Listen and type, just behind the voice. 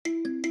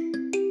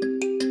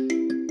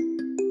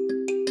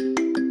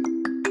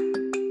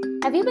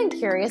Have you been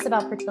curious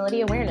about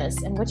fertility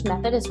awareness and which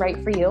method is right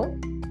for you?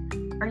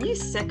 Are you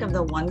sick of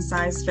the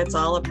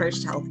one-size-fits-all approach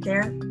to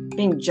healthcare,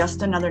 being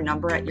just another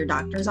number at your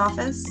doctor's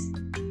office?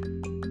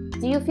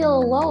 Do you feel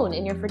alone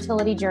in your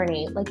fertility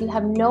journey, like you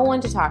have no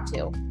one to talk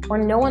to, or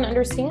no one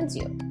understands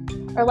you,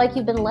 or like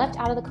you've been left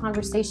out of the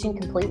conversation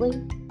completely?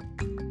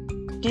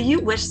 Do you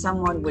wish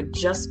someone would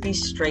just be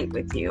straight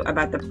with you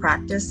about the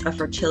practice of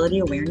fertility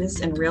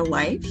awareness in real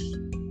life?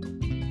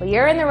 Well,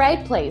 you're in the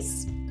right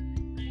place.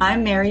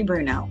 I'm Mary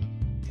Bruno.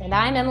 And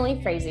I'm Emily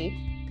Frazee.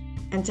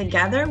 And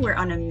together we're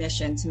on a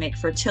mission to make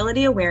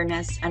fertility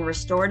awareness and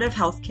restorative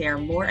healthcare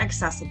more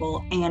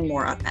accessible and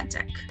more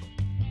authentic.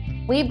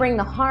 We bring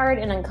the hard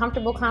and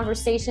uncomfortable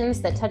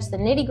conversations that touch the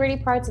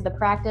nitty-gritty parts of the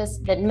practice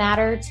that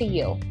matter to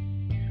you.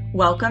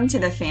 Welcome to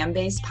the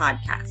Fanbase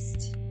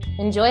Podcast.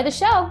 Enjoy the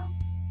show.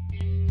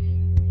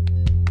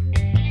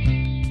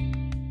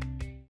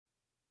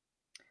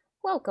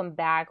 Welcome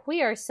back.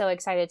 We are so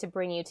excited to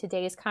bring you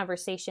today's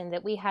conversation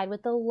that we had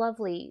with the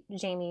lovely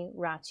Jamie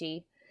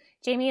Rathjen.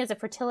 Jamie is a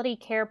fertility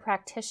care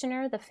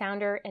practitioner, the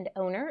founder and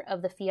owner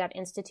of the Fiat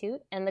Institute,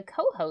 and the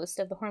co-host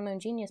of the Hormone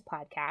Genius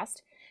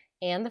podcast,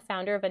 and the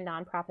founder of a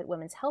nonprofit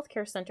women's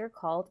healthcare center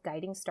called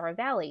Guiding Star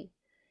Valley.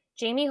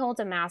 Jamie holds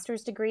a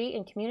master's degree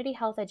in community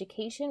health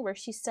education, where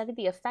she studied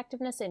the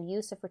effectiveness and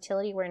use of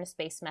fertility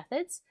awareness-based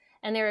methods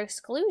and their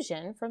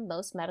exclusion from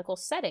most medical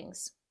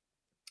settings.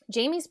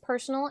 Jamie's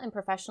personal and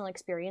professional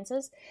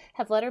experiences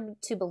have led her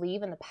to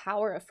believe in the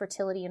power of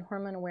fertility and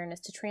hormone awareness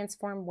to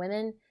transform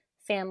women,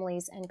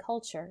 families, and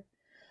culture.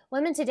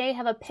 Women today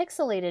have a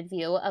pixelated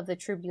view of the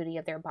true beauty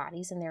of their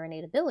bodies and their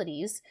innate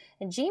abilities,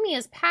 and Jamie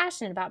is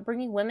passionate about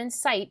bringing women's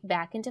sight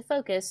back into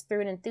focus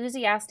through an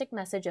enthusiastic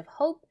message of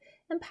hope,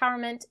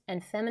 empowerment,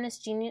 and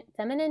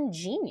feminine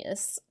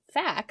genius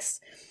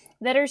facts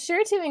that are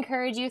sure to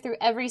encourage you through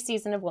every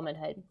season of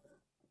womanhood.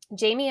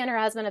 Jamie and her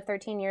husband of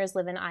 13 years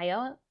live in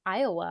Iowa.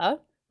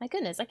 My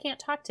goodness, I can't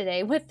talk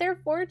today, with their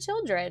 4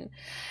 children.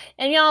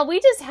 And y'all, we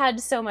just had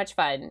so much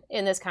fun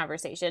in this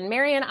conversation.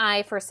 Mary and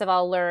I, first of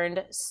all,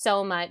 learned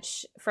so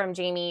much from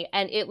Jamie,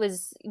 and it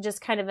was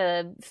just kind of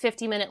a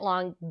 50-minute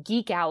long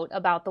geek out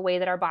about the way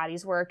that our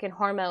bodies work and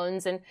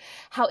hormones and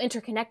how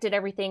interconnected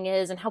everything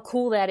is and how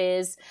cool that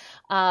is.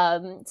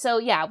 So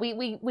yeah,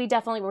 we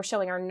definitely were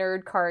showing our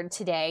nerd card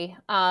today.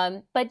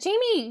 But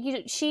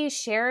Jamie, she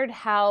shared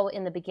how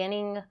in the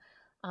beginning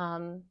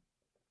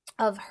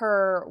of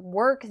her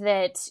work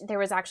that there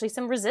was actually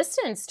some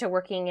resistance to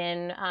working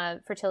in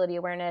fertility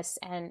awareness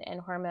and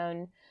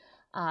hormone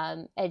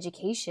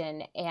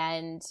education.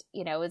 And,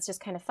 you know, it's just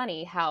kind of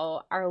funny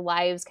how our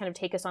lives kind of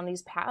take us on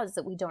these paths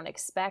that we don't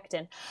expect.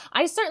 And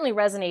I certainly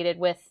resonated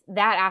with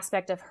that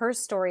aspect of her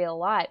story a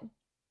lot.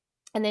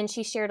 And then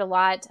she shared a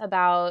lot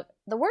about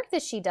the work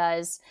that she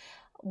does,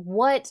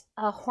 what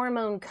a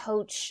hormone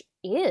coach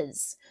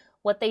is,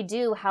 what they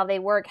do, how they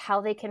work,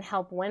 how they can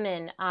help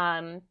women.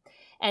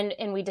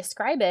 And we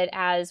describe it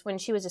as, when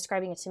she was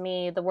describing it to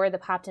me, the word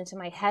that popped into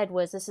my head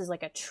was, this is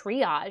like a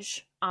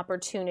triage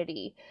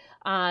opportunity,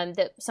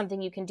 that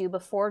something you can do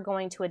before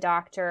going to a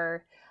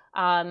doctor,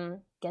 go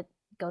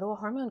to a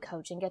hormone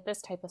coach and get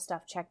this type of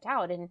stuff checked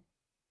out. And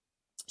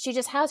she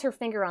just has her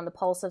finger on the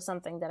pulse of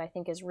something that I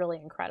think is really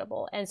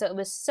incredible. And so it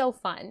was so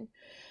fun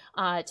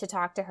to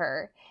talk to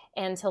her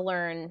and to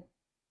learn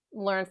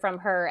from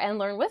her and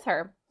learn with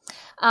her.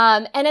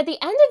 And at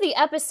the end of the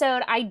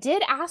episode, I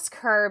did ask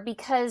her,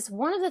 because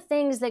one of the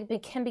things that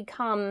can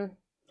become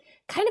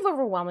kind of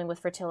overwhelming with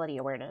fertility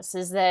awareness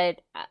is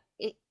that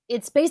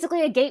it's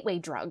basically a gateway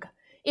drug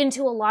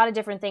into a lot of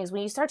different things.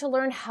 When you start to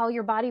learn how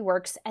your body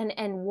works and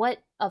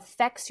what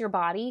affects your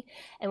body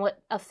and what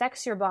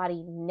affects your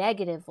body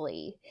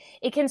negatively,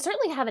 it can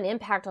certainly have an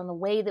impact on the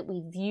way that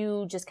we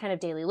view just kind of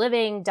daily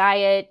living,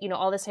 diet,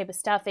 all this type of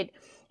stuff. It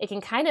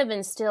can kind of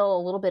instill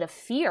a little bit of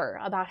fear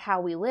about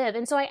how we live.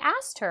 And so I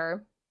asked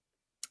her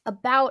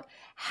about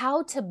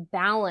how to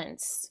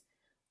balance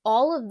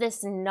all of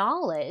this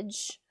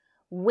knowledge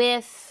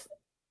with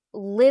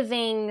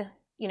living,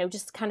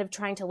 just kind of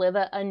trying to live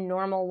a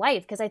normal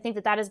life. Because I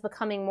think that is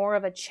becoming more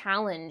of a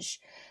challenge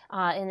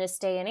in this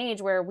day and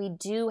age, where we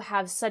do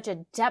have such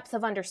a depth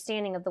of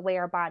understanding of the way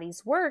our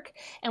bodies work.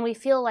 And we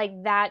feel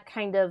like that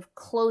kind of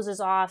closes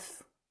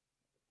off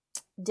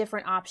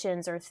different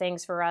options or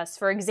things for us.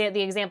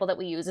 The example that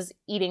we use is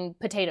eating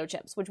potato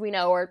chips, which we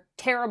know are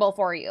terrible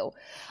for you.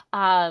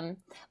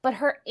 But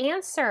her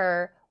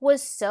answer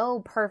was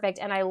so perfect,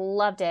 and I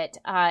loved it.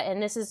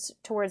 And this is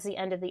towards the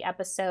end of the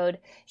episode.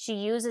 She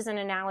uses an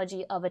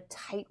analogy of a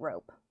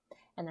tightrope.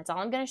 And that's all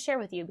I'm going to share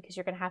with you, because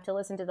you're going to have to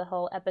listen to the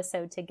whole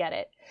episode to get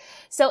it.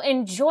 So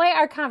enjoy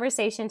our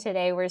conversation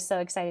today. We're so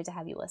excited to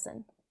have you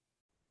listen.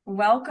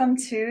 Welcome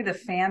to the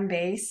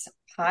Fanbase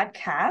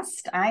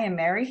Podcast. I am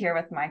Mary, here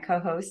with my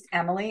co-host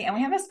Emily, and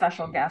we have a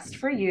special guest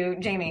for you,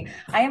 Jamie.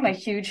 I am a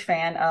huge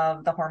fan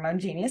of the Hormone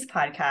Genius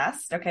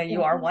podcast. Okay,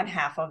 you are one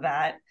half of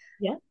that.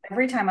 Yeah.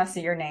 Every time I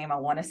see your name, I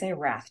want to say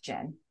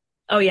Rathjen.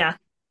 Oh, yeah.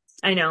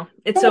 I know.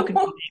 It's so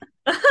confusing.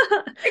 Explain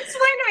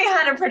to me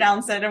how to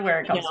pronounce it and where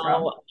it comes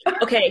from. No.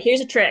 Okay,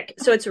 here's a trick.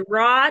 So it's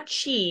raw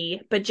chi,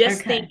 but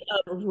just think Okay.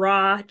 of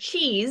raw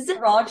cheese.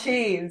 Raw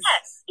cheese.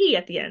 Yes, E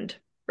at the end.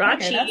 Raw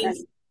Okay, that's it.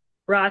 cheese,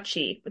 raw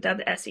chi without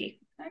the SE.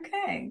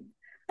 Okay.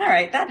 All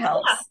right, that Yeah,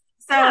 helps.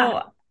 yeah.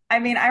 So, I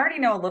mean, I already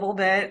know a little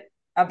bit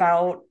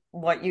about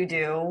what you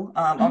do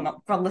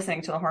Mhm, from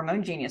listening to the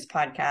Hormone Genius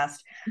podcast.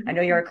 I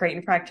know mhm. you're a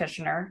Creighton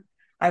practitioner.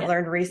 I've Yep,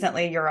 learned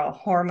recently you're a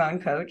hormone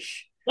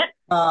coach. yep.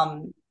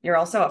 You're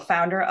also a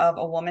founder of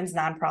a woman's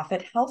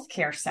nonprofit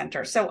healthcare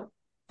center. So,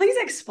 please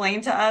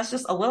explain to us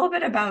just a little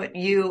bit about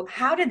you.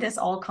 How did this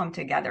all come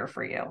together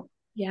for you?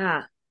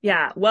 Yeah,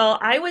 yeah. Well,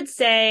 I would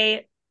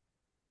say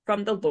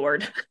from the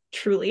Lord,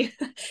 truly.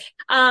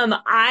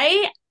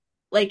 I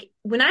like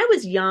when I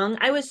was young,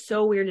 I was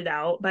so weirded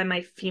out by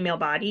my female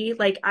body.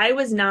 Like I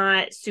was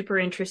not super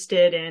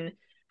interested in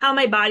how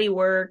my body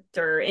worked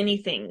or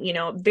anything,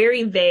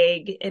 very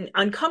vague and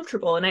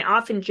uncomfortable. And I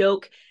often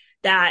joke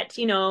that,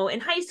 in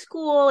high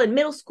school and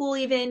middle school,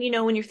 even,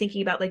 when you're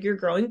thinking about like your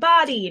growing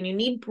body and you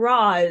need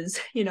bras,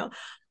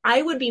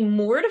 I would be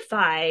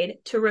mortified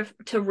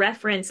to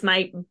reference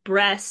my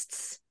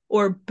breasts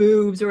or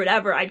boobs or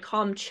whatever. I'd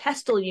call them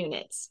chestal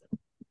units.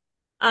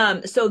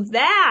 So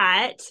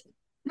that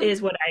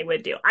is what I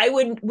would do. I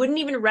wouldn't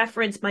even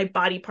reference my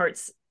body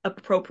parts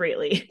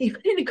appropriately,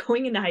 even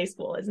going into high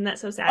school. Isn't that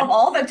so Of sad?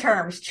 all the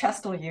terms,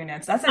 chestal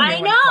units, that's a new I one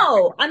for me.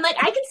 know. I'm like,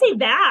 I can say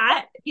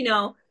that.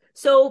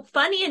 So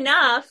funny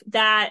enough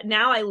that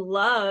now I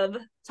love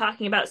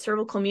talking about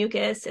cervical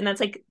mucus, and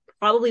that's like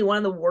probably one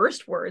of the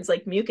worst words,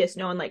 like mucus.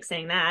 No one likes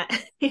saying that.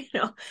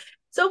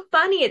 So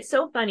funny. It's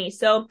so funny.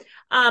 So,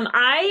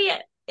 I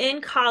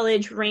in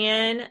college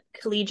ran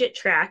collegiate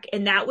track,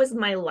 and that was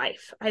my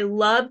life. I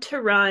loved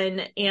to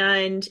run,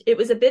 and it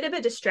was a bit of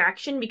a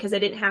distraction because I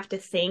didn't have to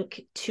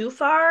think too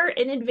far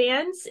in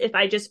advance if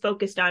I just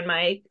focused on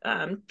my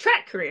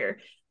track career.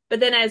 But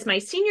then as my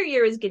senior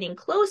year was getting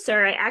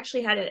closer, I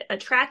actually had a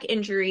track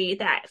injury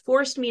that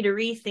forced me to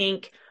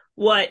rethink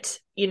what,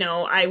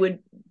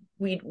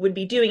 we would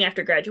be doing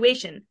after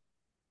graduation.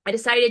 I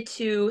decided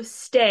to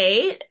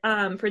stay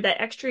for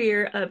that extra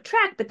year of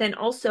track, but then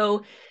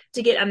also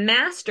to get a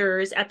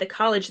master's at the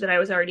college that I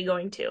was already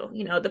going to.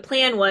 The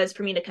plan was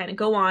for me to kind of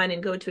go on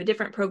and go to a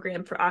different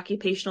program for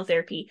occupational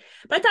therapy.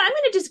 But I thought I'm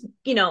going to just,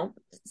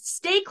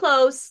 stay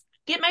close,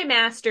 get my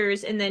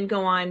master's, and then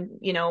go on,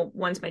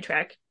 once my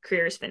track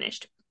career is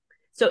finished.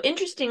 So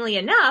interestingly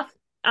enough,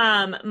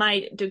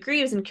 my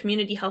degree was in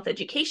community health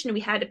education. We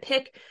had to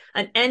pick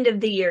an end of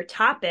the year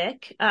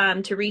topic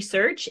to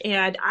research,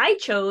 and I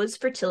chose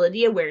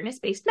fertility awareness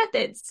based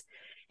methods.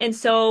 And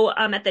so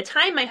at the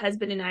time, my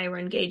husband and I were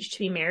engaged to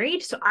be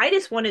married. So I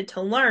just wanted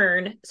to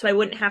learn so I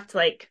wouldn't have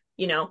to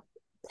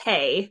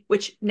pay,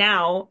 which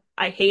now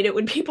I hate it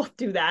when people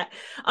do that.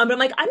 But I'm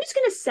like, I'm just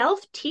going to self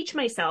teach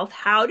myself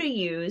how to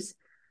use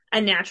a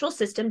natural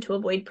system to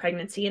avoid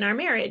pregnancy in our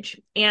marriage.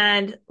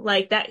 And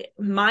like that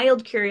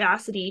mild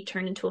curiosity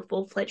turned into a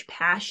full-fledged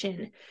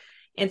passion.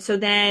 And so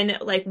then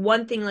like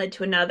one thing led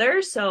to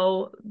another.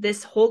 So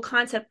this whole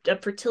concept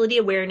of fertility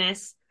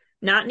awareness,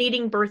 not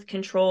needing birth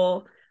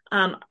control,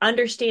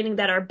 understanding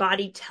that our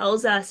body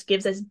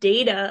gives us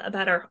data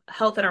about our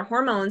health and our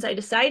hormones, I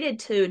decided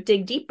to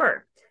dig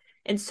deeper.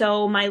 And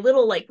so my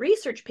little like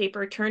research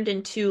paper turned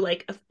into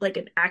like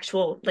an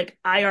actual like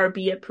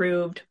IRB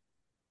approved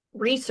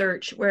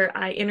research where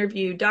I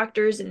interview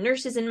doctors and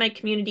nurses in my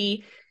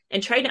community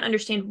and try to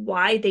understand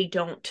why they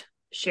don't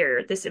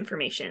share this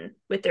information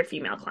with their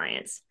female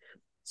clients.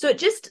 So it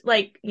just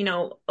like,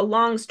 a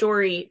long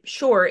story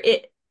short,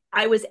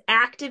 I was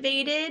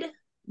activated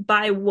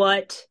by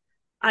what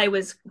I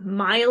was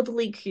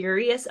mildly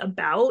curious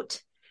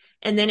about.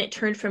 And then it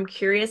turned from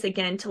curious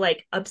again to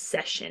like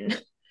obsession.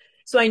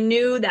 So I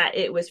knew that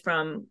it was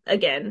from,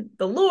 again,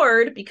 the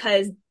Lord,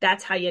 because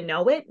that's how you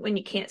know it when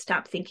you can't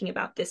stop thinking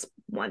about this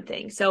one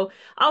thing. So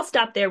I'll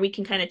stop there. We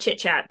can kind of chit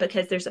chat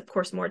because there's, of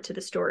course, more to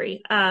the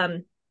story.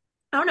 I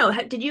don't know.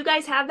 Did you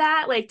guys have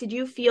that? Like, did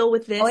you feel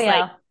with Oh this, like,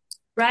 yeah.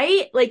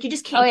 right? Like, you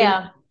just Oh can't get it yeah.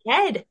 out of your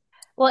head.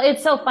 Well,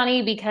 it's so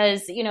funny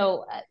because,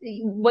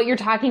 what you're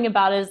talking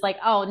about is like,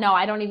 oh no,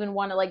 I don't even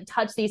want to like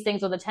touch these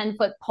things with a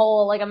 10-foot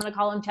pole. Like I'm going to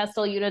call them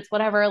chestal units,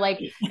 whatever. Like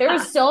Yeah.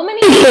 there's so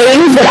many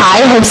things that I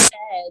have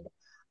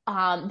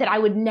said that I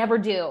would never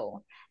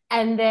do.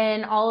 And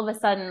then all of a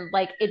sudden,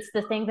 like it's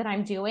the thing that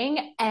I'm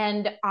doing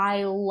and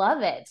I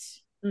love it.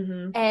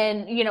 Mm-hmm.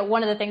 And,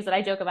 one of the things that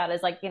I joke about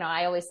is like,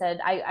 I always said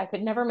I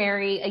could never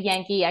marry a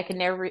Yankee. I could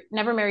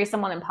never marry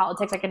someone in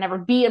politics. I could never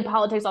be in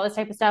politics, all this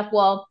type of stuff.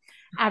 Well,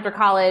 after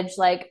college,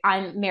 like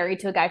I'm married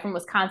to a guy from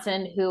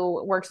Wisconsin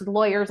who works with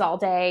lawyers all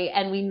day,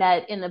 and we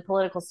met in the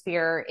political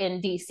sphere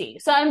in DC.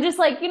 So I'm just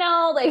like,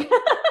 like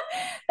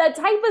that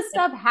type of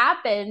stuff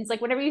happens. Like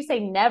whenever you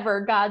say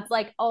never, God's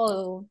like,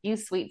 oh, you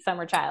sweet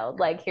summer child.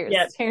 Like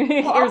Yeah. Well,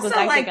 here's what's also,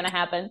 actually like going to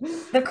happen.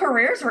 the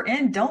careers we're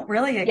in don't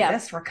really Yeah,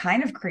 exist. We're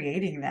kind of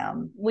creating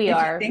them. we If you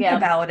are. think Yeah,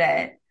 about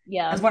it, is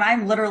yeah. what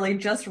I'm literally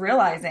just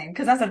realizing.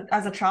 Because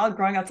as a child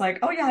growing up, it's like,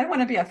 oh yeah, I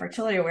want to be a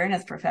fertility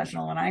awareness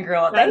professional when I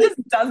grow up. That Right?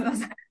 just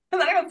doesn't.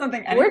 not even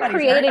something we're anybody's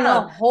creating heard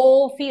a of.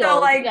 whole field. So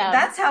like, Yeah.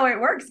 that's how it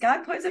works.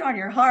 God puts it on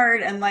your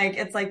heart. And like,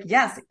 it's like,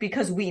 yes,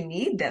 because we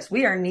need this.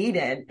 We are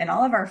needed in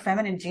all of our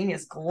feminine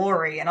genius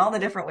glory and all the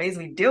different ways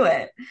we do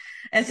it.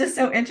 It's just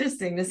so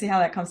interesting to see how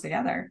that comes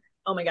together.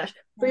 Oh my gosh.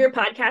 For your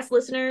podcast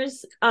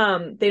listeners,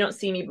 they don't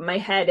see me, but my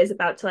head is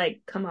about to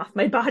like come off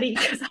my body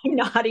because I'm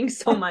nodding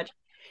so much.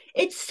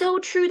 It's so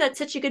true. That's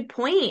such a good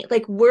point.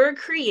 Like, we're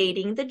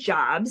creating the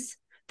jobs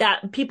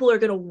that people are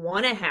going to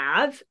want to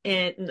have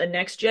in the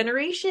next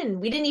generation.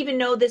 We didn't even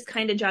know this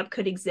kind of job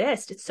could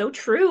exist. It's so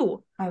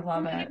true. I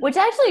love it. Which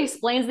actually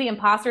explains the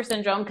imposter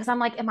syndrome, because I'm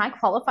like, am I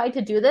qualified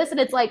to do this? And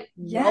it's like,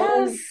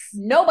 yes,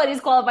 no,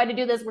 nobody's qualified to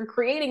do this. We're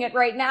creating it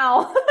right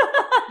now.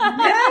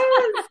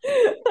 yes.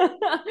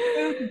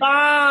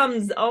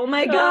 Bombs. Oh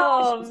my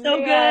gosh.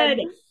 So man.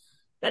 good.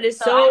 That is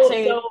So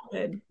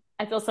good.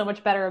 I feel so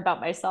much better about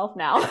myself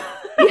now.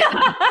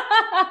 Yeah.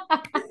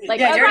 Like,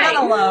 yeah, you're not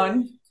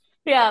alone.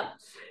 Yeah.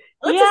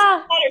 Let's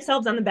just pat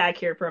ourselves on the back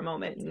here for a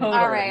moment. Totally.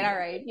 All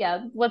right.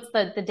 Yeah. What's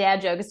the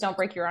dad joke? Is don't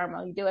break your arm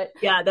while you do it.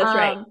 Yeah, that's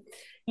right.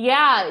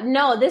 Yeah.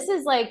 No, this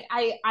is like,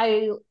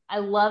 I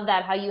love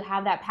that, how you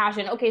have that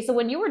passion. Okay. So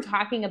when you were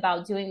talking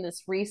about doing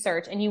this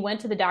research and you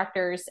went to the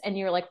doctors and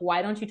you're like,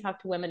 why don't you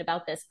talk to women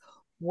about this?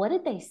 What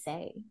did they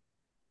say?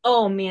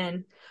 Oh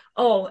man.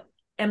 Oh,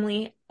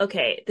 Emily.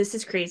 Okay. This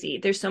is crazy.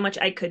 There's so much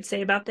I could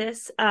say about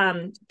this.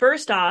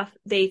 First off,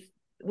 they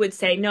would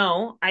say,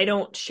 no, I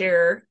don't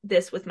share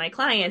this with my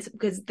clients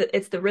because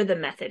it's the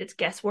rhythm method. It's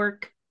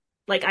guesswork.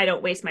 Like, I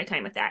don't waste my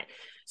time with that.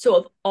 So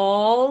of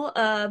all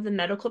of the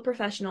medical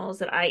professionals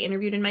that I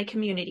interviewed in my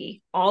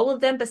community, all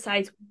of them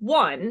besides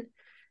one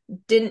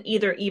didn't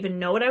either even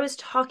know what I was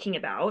talking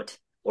about,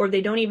 or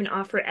they don't even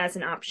offer it as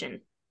an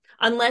option,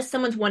 unless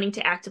someone's wanting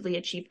to actively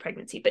achieve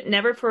pregnancy, but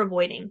never for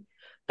avoiding.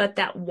 But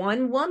that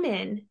one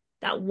woman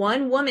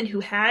who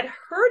had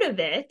heard of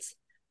it,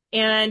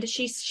 and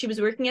she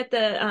was working at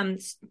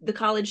the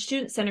college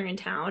student center in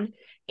town,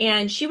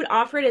 and she would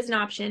offer it as an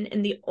option.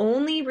 And the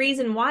only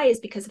reason why is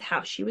because of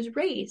how she was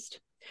raised.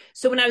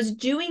 So when I was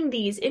doing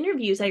these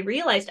interviews, I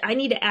realized I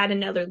need to add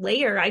another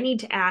layer. I need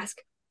to ask,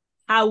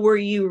 how were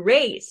you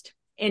raised?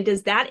 And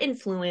does that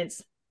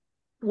influence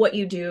what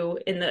you do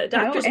in the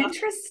doctor's office?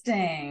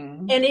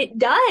 Interesting. And it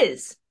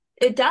does.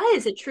 It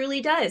does. It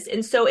truly does.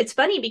 And so it's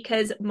funny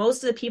because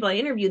most of the people I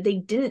interviewed, they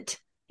didn't,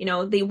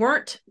 they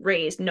weren't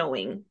raised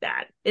knowing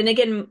that. And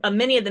again,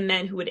 many of the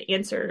men who would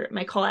answer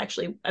my call,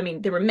 actually, I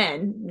mean, there were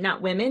men,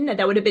 not women.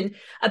 That would have been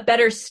a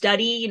better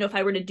study. If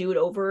I were to do it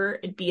over,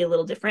 it'd be a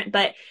little different,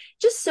 but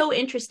just so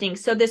interesting.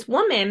 So this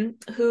woman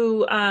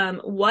who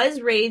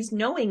was raised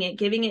knowing it,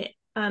 giving it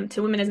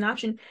to women as an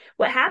option,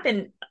 what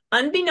happened,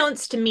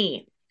 unbeknownst to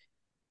me,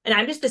 and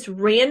I'm just this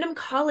random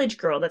college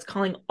girl that's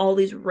calling all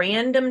these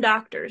random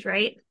doctors,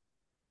 right?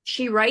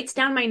 She writes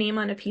down my name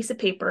on a piece of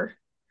paper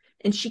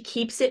and she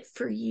keeps it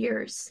for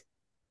years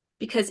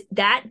because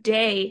that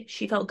day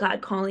she felt God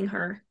calling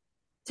her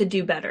to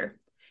do better.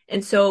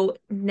 And so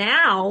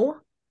now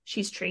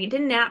she's trained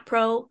in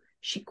NAPRO.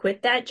 She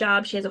quit that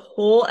job. She has a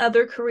whole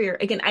other career.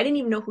 Again, I didn't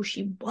even know who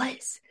she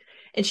was.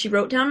 And she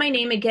wrote down my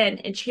name again.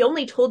 And she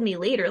only told me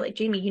later, like,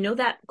 Jamie,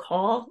 that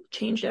call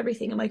changed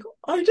everything. I'm like,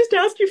 I just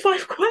asked you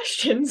 5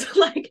 questions.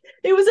 Like,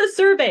 it was a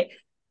survey.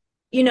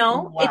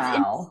 Wow.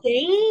 It's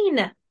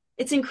insane.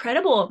 It's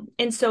incredible.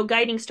 And so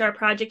Guiding Star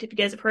Project, if you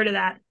guys have heard of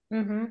that,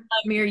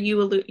 Mir, you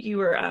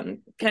were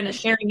kind of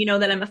sharing,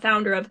 that I'm a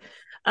founder of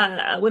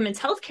a women's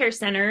healthcare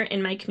center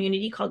in my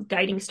community called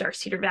Guiding Star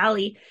Cedar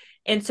Valley.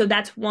 And so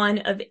that's one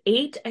of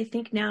 8, I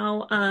think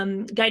now,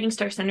 Guiding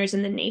Star centers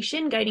in the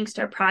nation. Guiding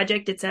Star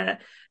Project, it's a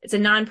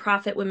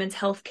nonprofit women's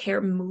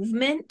healthcare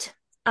movement.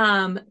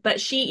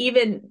 But she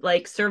even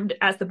served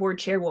as the board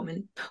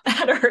chairwoman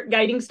at our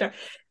Guiding Star.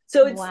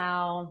 So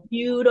it's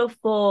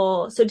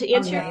beautiful. So to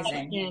answer your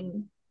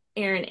question,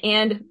 Erin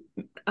and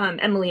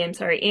Emily, I'm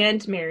sorry,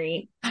 and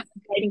Mary,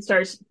 Guiding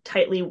Star's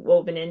tightly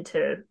woven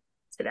into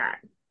that,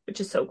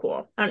 which is so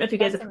cool. I don't know if you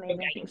guys have heard of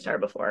Guiding Star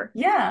before.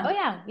 Yeah.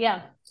 Oh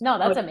yeah. No,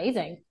 that's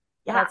amazing.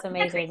 Yeah, that's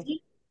amazing.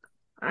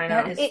 I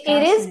know. It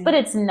is, but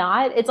it's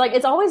not. It's like,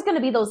 it's always going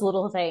to be those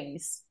little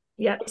things.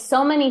 Yeah.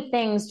 So many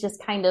things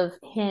just kind of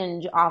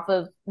hinge off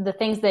of the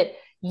things that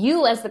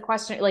you as the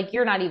questioner, like,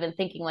 you're not even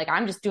thinking, like,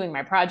 I'm just doing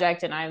my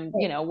project and I'm,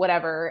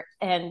 whatever.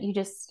 And you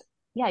just,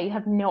 you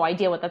have no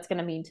idea what that's going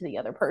to mean to the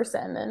other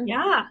person. And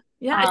yeah.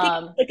 I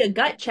think it's like a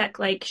gut check.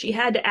 Like, she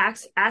had to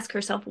ask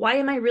herself, why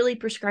am I really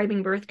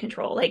prescribing birth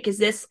control? Like, is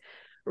this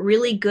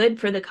really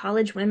good for the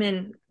college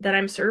women that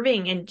I'm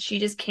serving? And she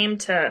just came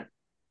to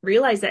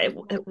realize that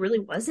it really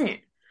wasn't.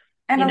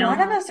 And a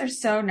lot of us are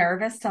so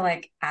nervous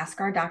to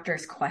ask our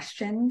doctors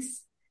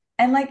questions.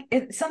 And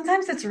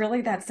sometimes it's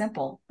really that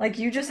simple. Like,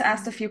 you just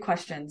asked a few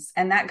questions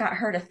and that got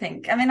her to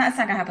think. I mean, that's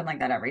not gonna happen like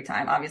that every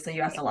time. Obviously,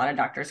 you asked a lot of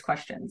doctors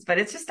questions, but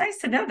it's just nice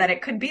to know that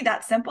it could be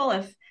that simple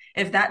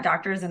if that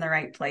doctor is in the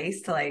right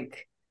place to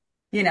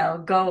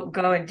go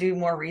and do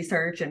more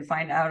research and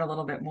find out a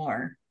little bit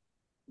more.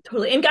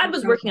 Totally. And God That's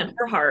was so working on cool.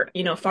 her heart,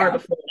 far Yeah.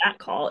 before that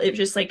call. It was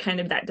just like kind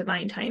of that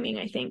divine timing,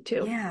 I think,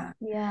 too. Yeah.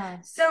 Yeah.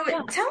 So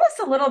Yeah. tell us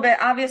a little bit,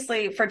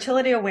 obviously,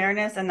 fertility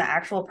awareness and the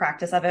actual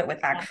practice of it with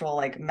Yeah. actual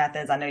like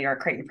methods. I know you're a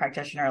Creighton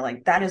practitioner,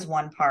 like that is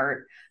one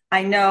part.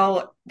 I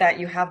know that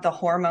you have the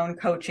hormone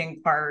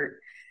coaching part.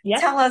 Yep.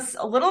 Tell us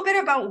a little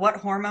bit about what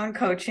hormone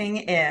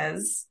coaching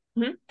is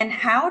Mhm. and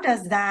how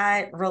does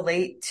that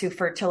relate to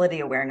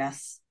fertility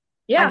awareness?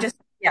 I'm Yeah. just,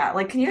 yeah,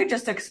 like, can you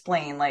just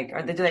explain, like,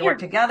 do they work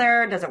Sure.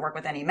 together? Does it work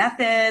with any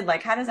method?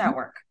 Like, how does that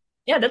work?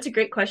 Yeah, that's a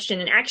great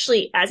question. And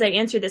actually, as I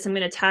answer this, I'm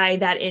going to tie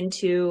that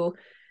into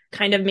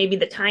kind of maybe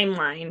the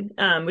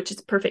timeline, which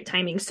is perfect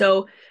timing.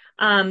 So,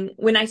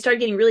 when I started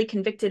getting really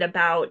convicted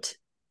about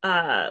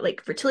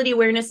like fertility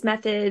awareness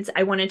methods,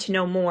 I wanted to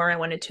know more. I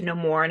wanted to know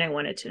more, and I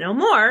wanted to know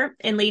more.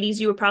 And ladies,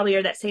 you probably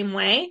are that same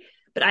way.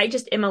 But I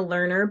just am a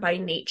learner by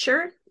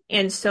nature,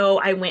 and so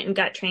I went and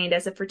got trained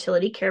as a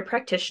fertility care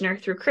practitioner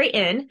through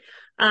Creighton.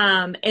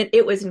 And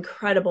it was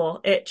incredible.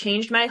 It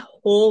changed my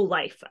whole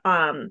life.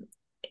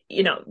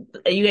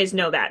 You guys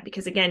know that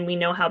because again, we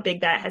know how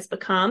big that has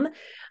become.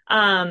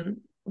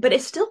 But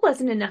it still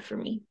wasn't enough for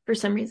me for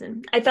some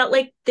reason. I felt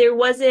like there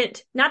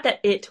wasn't, not that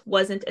it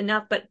wasn't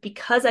enough, but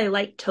because I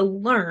like to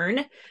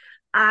learn,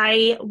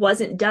 I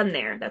wasn't done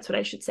there. That's what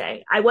I should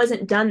say. I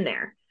wasn't done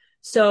there.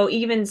 So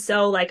even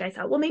so, like I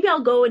thought, well, maybe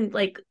I'll go and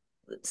like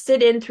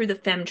sit in through the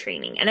FEM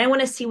training and I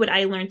want to see what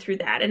I learned through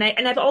that. And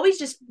I've always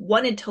just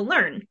wanted to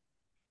learn.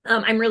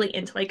 I'm really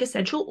into like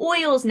essential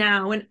oils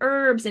now and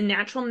herbs and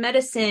natural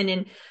medicine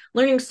and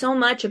learning so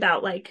much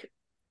about like,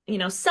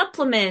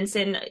 supplements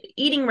and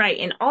eating right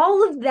and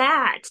all of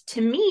that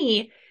to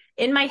me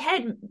in my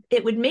head,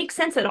 it would make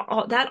sense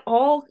that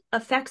all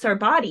affects our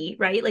body,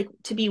 right? Like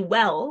to be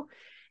well.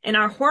 And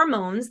our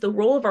hormones, the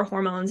role of our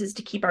hormones is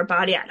to keep our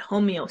body at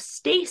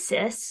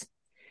homeostasis.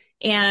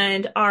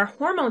 And our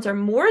hormones are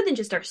more than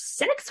just our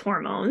sex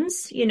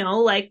hormones,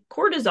 like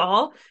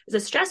cortisol is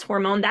a stress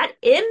hormone that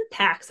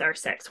impacts our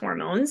sex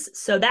hormones.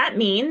 So that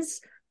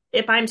means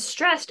if I'm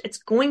stressed, it's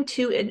going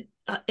to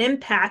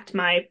impact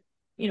my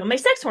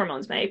sex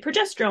hormones, my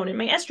progesterone and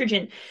my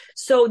estrogen.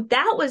 So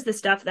that was the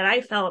stuff that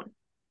I felt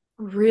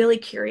really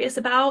curious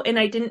about. And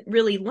I didn't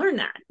really learn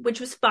that,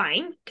 which was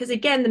fine. Because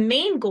again, the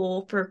main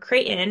goal for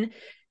Creighton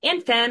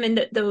and FEM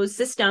and those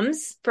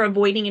systems for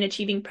avoiding and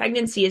achieving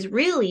pregnancy is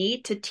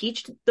really to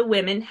teach the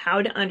women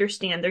how to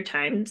understand their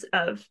times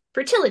of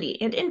fertility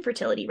and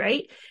infertility,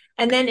 right?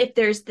 And then if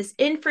there's this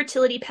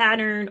infertility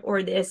pattern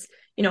or this,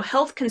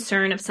 health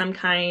concern of some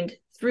kind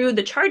through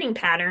the charting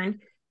pattern,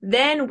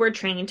 then we're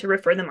trained to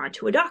refer them on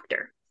to a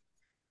doctor.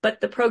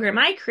 But the program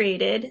I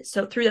created,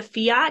 so through the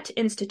Fiat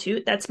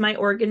Institute, that's my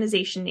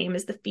organization name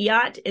is the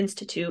Fiat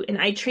Institute, and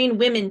I train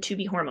women to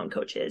be hormone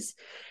coaches.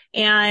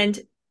 And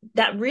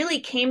that really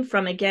came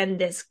from, again,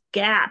 this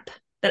gap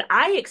that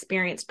I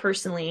experienced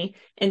personally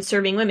in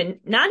serving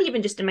women, not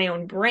even just in my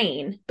own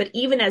brain, but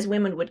even as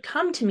women would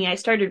come to me, I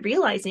started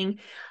realizing,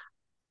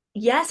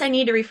 yes, I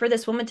need to refer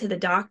this woman to the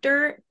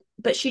doctor,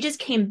 but she just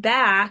came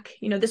back.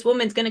 This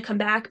woman's going to come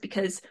back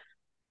because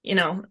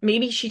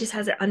maybe she just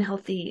has an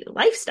unhealthy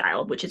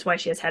lifestyle, which is why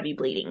she has heavy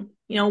bleeding.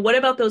 What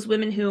about those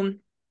women who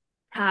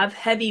have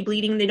heavy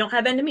bleeding? They don't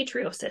have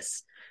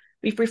endometriosis.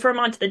 We refer them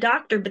on to the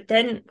doctor, but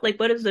then, like,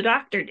 what does the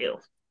doctor do?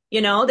 They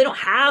don't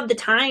have the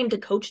time to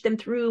coach them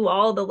through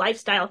all the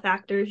lifestyle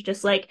factors,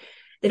 just like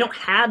they don't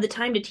have the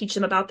time to teach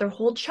them about their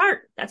whole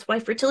chart. That's why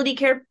fertility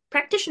care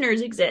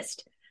practitioners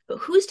exist. But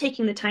who's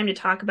taking the time to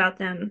talk about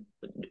them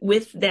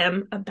with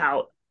them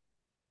about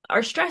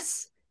our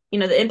stress,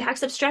 the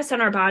impacts of stress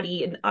on our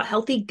body and a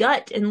healthy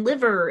gut and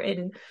liver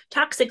and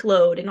toxic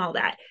load and all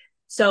that.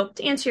 So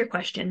to answer your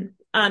question,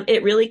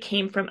 it really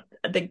came from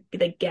the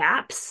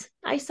gaps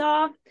I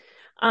saw.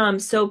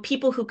 So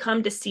people who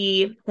come to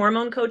see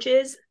hormone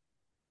coaches.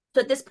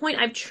 So at this point,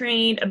 I've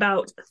trained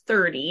about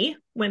 30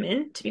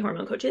 women to be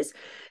hormone coaches.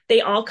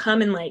 They all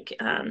come in like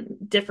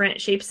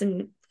different shapes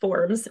and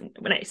forms.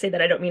 When I say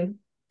that, I don't mean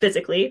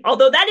physically,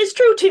 although that is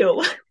true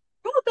too.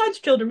 We're all God's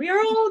children. We are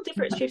all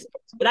different shapes,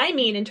 but I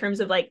mean in terms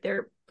of like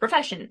their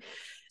profession.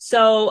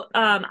 So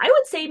I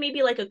would say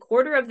maybe like a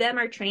quarter of them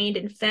are trained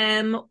in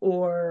FEM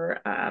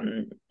or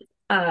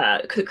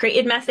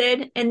created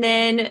method, and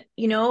then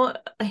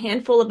a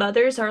handful of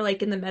others are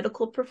like in the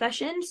medical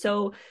profession.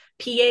 So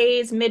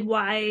PAs,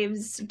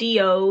 midwives,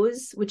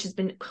 DOs, which has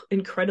been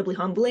incredibly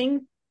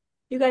humbling,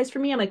 you guys, for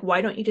me. I'm like,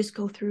 why don't you just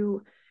go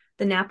through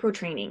the NAPRO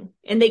training?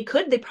 And they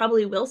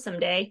probably will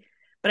someday.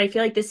 But I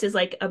feel like this is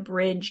like a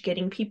bridge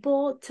getting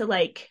people to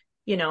like,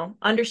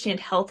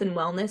 understand health and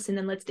wellness, and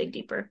then let's dig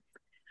deeper.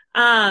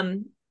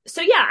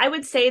 So yeah, I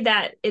would say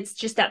that it's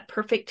just that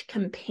perfect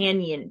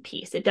companion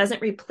piece. It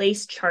doesn't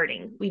replace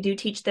charting. We do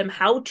teach them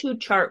how to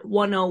chart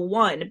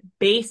 101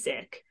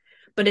 basic,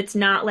 but it's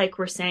not like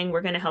we're saying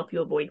we're going to help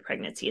you avoid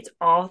pregnancy. It's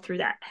all through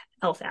that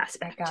health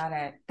aspect. I got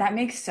it. That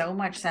makes so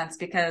much sense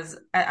because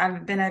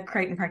I've been a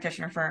Creighton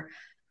practitioner for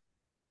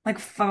like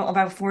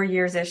about 4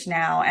 years-ish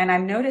now. And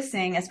I'm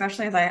noticing,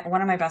 especially as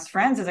one of my best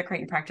friends is a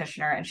Creighton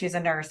practitioner and she's a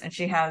nurse and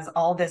she has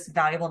all this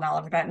valuable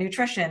knowledge about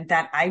nutrition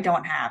that I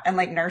don't have and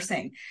like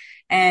nursing.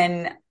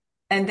 And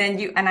then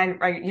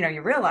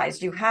you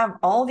realize you have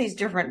all these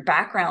different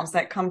backgrounds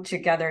that come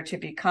together to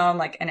become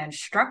like an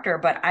instructor,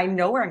 but I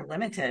know we're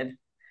limited.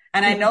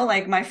 And I know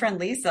like my friend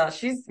Lisa,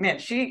 she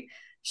knows,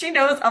 she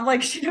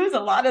knows a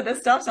lot of this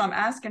stuff. So I'm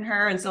asking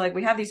her. And so like,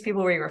 we have these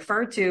people we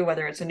refer to,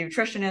 whether it's a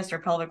nutritionist or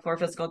pelvic floor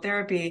physical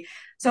therapy.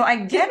 So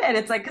I get it.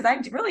 It's like, cause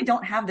I really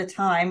don't have the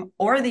time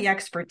or the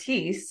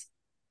expertise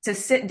to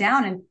sit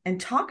down and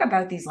talk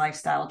about these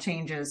lifestyle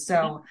changes.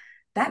 So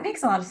that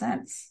makes a lot of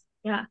sense.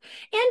 Yeah.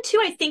 And two,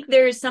 I think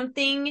there's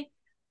something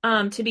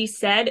to be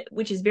said,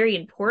 which is very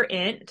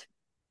important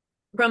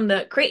from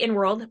the Creighton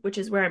world, which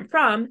is where I'm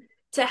from,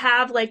 to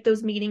have like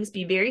those meetings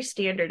be very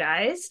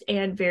standardized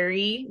and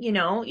very, you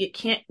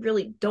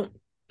don't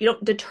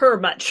deter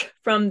much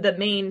from the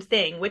main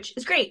thing, which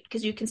is great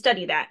because you can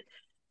study that.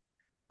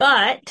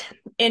 But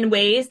in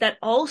ways that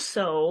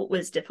also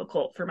was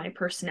difficult for my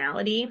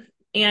personality.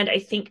 And I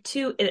think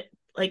too,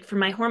 like for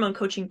my hormone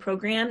coaching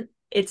program,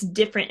 it's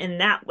different in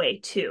that way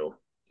too.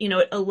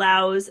 It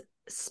allows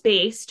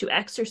space to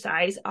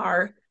exercise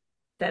our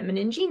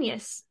feminine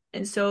genius.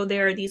 And so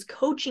there are these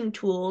coaching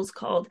tools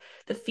called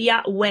the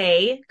Fiat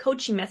Way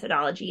coaching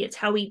methodology. It's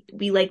how we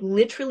like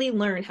literally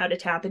learn how to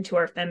tap into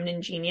our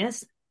feminine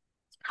genius,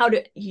 how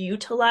to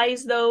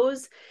utilize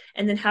those,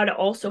 and then how to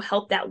also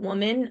help that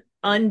woman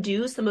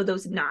undo some of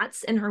those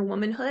knots in her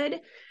womanhood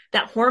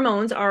that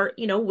hormones are,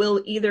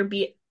 will either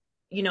be,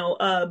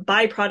 a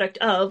byproduct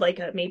of like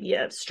maybe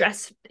a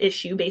stress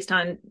issue based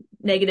on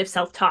negative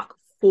self-talk,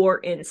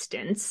 for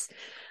instance.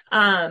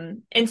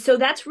 And so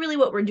that's really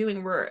what we're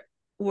doing.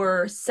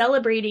 We're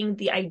celebrating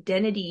the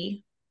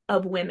identity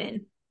of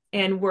women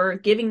and we're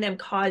giving them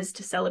cause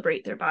to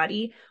celebrate their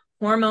body,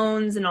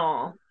 hormones and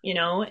all,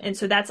 and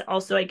so that's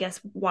also, I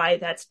guess, why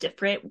that's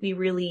different. We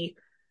really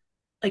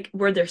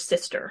we're their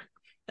sister,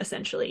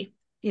 essentially.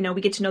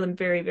 We get to know them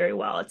very, very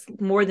well. It's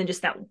more than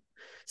just that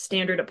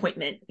standard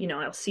appointment.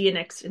 I'll see you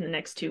in the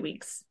next 2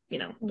 weeks,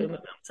 boom, boom, boom.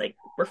 It's like,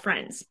 we're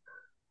friends.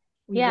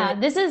 Yeah,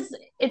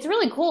 it's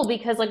really cool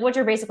because like what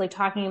you're basically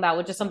talking about,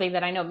 which is something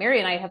that I know Mary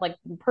and I have like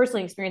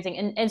personally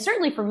experiencing. And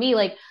certainly for me,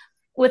 like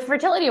with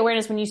fertility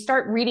awareness, when you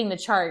start reading the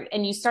chart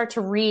and you start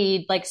to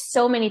read like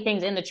so many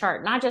things in the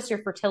chart, not just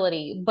your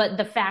fertility, but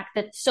the fact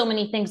that so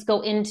many things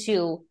go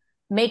into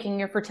making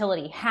your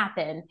fertility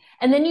happen.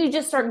 And then you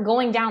just start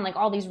going down like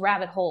all these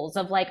rabbit holes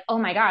of like, oh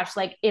my gosh,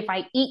 like if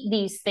I eat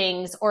these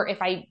things, or if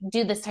I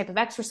do this type of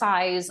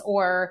exercise,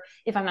 or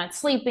if I'm not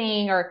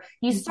sleeping, or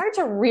you start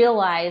to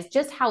realize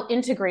just how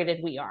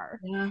integrated we are.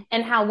 Yeah.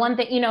 And how one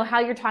thing,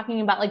 how you're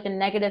talking about like the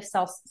negative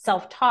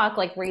self-talk,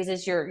 like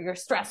raises your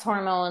stress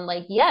hormone.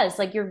 Like, yes,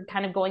 like you're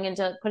kind of going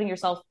into putting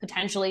yourself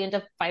potentially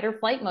into fight or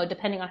flight mode,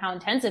 depending on how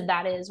intensive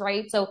that is.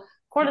 Right. So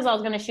cortisol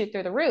is going to shoot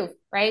through the roof.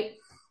 Right.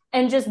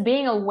 And just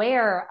being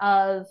aware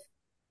of,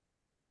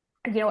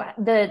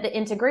 the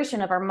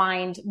integration of our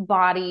mind,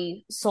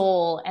 body,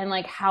 soul, and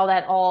like how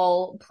that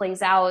all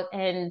plays out.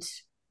 And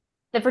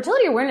the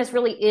fertility awareness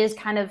really is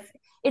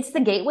it's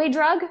the gateway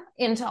drug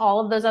into all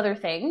of those other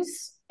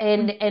things,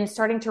 and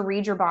starting to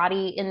read your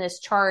body in this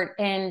chart.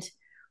 And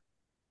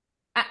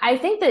I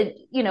think that,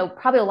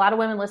 probably a lot of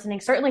women listening,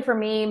 certainly for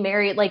me,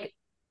 Mary, like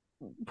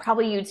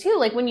probably you too,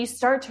 like when you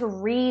start to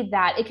read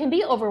that, it can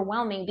be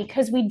overwhelming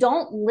because we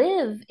don't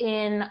live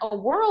in a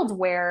world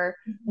where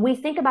we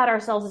think about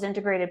ourselves as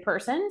integrated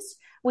persons.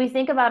 We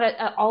think about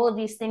all of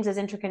these things as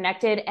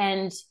interconnected,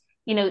 and,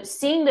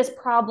 seeing this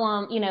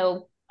problem,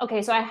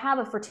 okay, so I have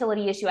a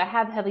fertility issue. I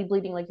have heavy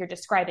bleeding like you're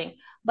describing,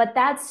 but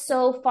that's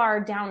so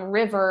far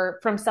downriver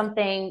from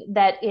something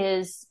that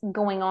is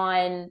going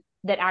on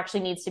that actually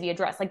needs to be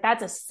addressed. Like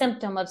that's a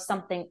symptom of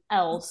something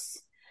else.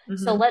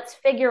 So let's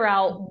figure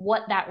out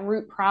what that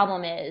root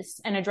problem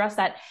is and address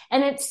that.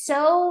 And it's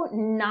so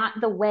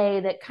not the way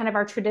that kind of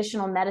our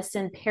traditional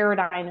medicine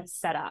paradigm is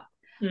set up.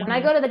 When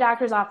I go to the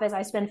doctor's office,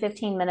 I spend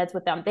 15 minutes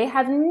with them. They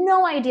have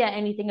no idea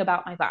anything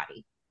about my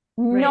body,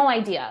 no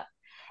idea.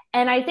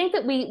 And I think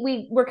that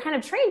we're kind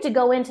of trained to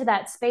go into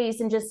that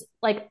space and just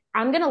like,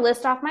 I'm going to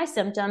list off my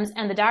symptoms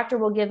and the doctor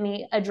will give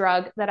me a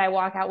drug that I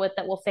walk out with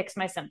that will fix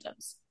my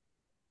symptoms.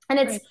 And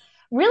it's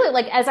really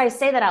like, as I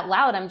say that out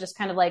loud, I'm just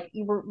kind of like,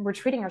 we're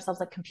treating ourselves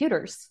like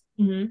computers,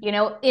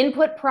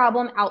 input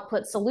problem,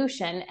 output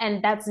solution.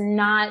 And that's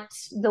not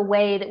the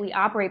way that we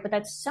operate, but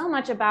that's so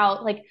much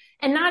about like,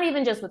 and not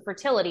even just with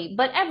fertility,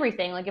 but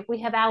everything. Like if we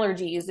have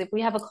allergies, if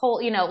we have a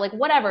cold, like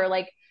whatever,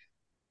 like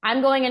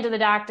I'm going into the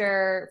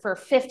doctor for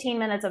 15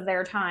 minutes of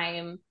their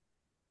time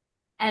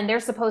and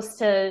they're supposed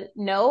to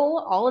know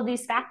all of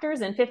these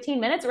factors in 15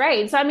 minutes.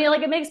 Right. So, I mean,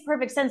 like it makes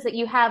perfect sense that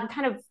you have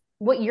kind of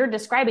what you're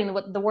describing.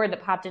 What the word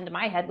that popped into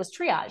my head was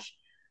triage.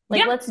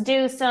 Like,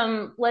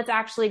 let's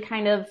actually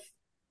kind of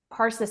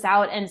parse this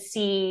out and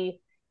see,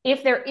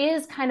 if there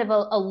is kind of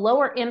a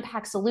lower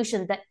impact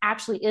solution that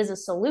actually is a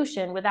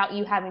solution without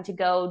you having to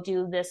go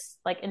do this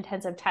like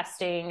intensive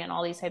testing and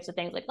all these types of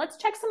things, like let's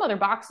check some other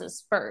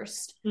boxes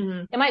first.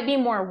 It might be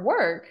more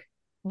work,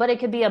 but it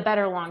could be a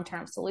better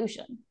long-term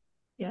solution.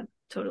 Yeah,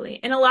 totally.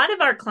 And a lot of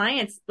our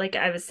clients, like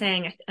I was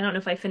saying, I don't know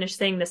if I finished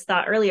saying this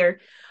thought earlier,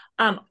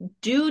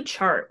 do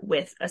chart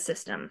with a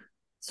system.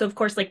 So of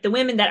course, like the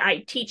women that I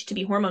teach to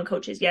be hormone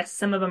coaches, yes,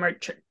 some of them are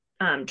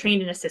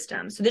trained in a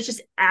system. So this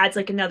just adds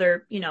like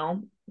another,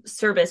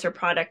 service or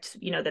product,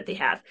 that they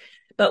have.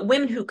 But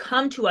women who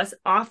come to us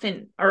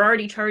often are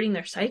already charting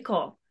their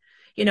cycle.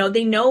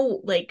 They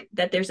know like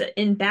that there's an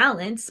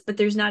imbalance, but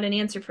there's not an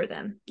answer for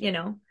them.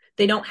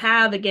 They don't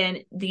have,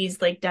 again,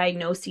 these like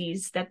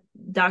diagnoses that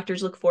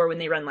doctors look for when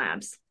they run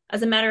labs.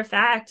 As a matter of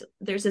fact,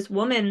 there's this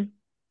woman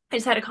I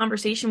just had a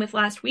conversation with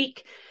last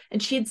week,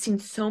 and she had seen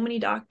so many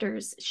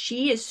doctors.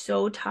 She is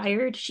so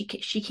tired. She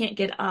can't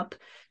get up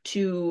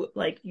to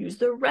like use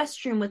the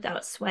restroom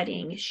without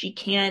sweating. She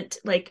can't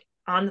like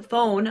on the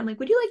phone. I'm like,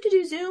 would you like to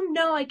do Zoom?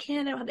 No, I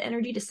can't. I don't have the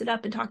energy to sit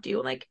up and talk to you.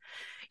 I'm like,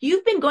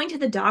 you've been going to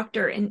the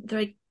doctor, and they're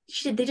like,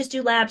 they just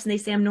do labs and they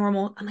say I'm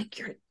normal. I'm like,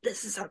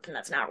 this is something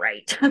that's not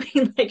right. I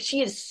mean, like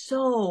she is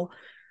so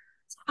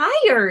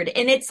tired,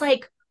 and it's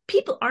like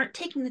people aren't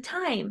taking the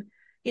time,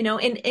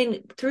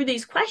 and through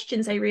these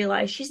questions, I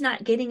realized she's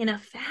not getting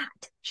enough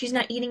fat. She's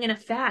not eating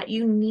enough fat.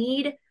 You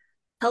need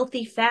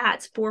healthy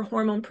fats for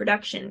hormone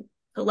production.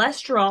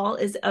 Cholesterol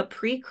is a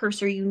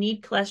precursor. You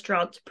need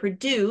cholesterol to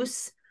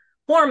produce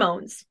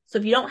hormones. So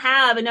if you don't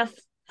have enough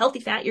healthy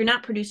fat, you're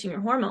not producing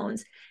your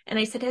hormones. And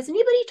I said, has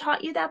anybody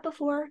taught you that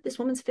before? This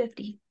woman's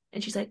 50.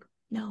 And she's like,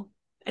 no.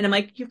 And I'm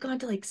like, you've gone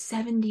to like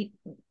 70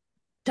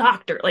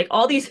 doctor, like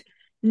all these,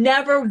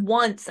 never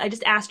once. I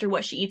just asked her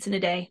what she eats in a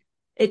day.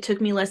 It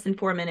took me less than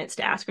 4 minutes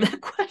to ask her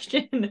that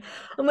question.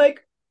 I'm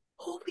like,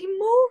 holy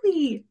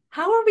moly,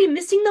 how are we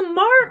missing the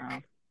mark?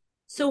 Wow.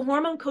 So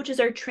hormone coaches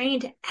are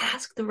trained to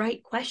ask the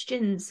right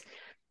questions.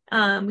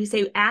 We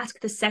say, ask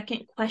the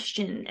second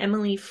question.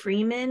 Emily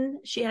Freeman,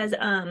 she has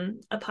a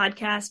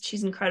podcast.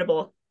 She's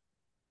incredible.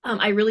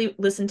 I really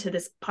listened to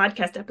this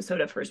podcast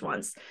episode of hers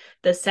once,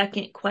 the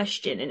second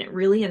question, and it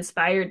really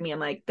inspired me. I'm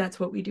like, that's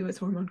what we do as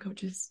hormone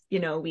coaches.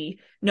 We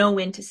know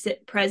when to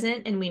sit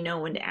present and we know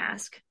when to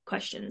ask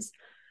questions.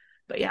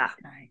 But yeah.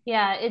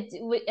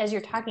 As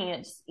you're talking,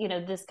 it's,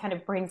 this kind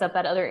of brings up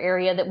that other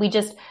area that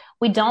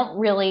we don't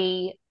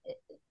really,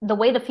 the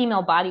way the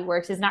female body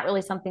works is not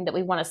really something that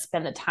we want to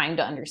spend the time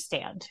to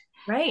understand.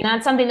 Right. And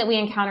that's something that we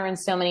encounter in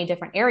so many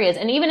different areas.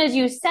 And even as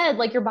you said,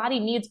 like your body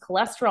needs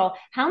cholesterol.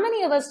 How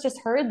many of us just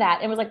heard that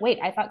and was like, wait,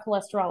 I thought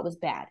cholesterol was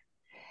bad.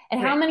 And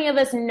how many of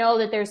us know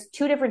that there's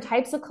two different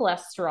types of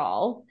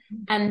cholesterol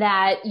and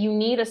that you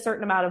need a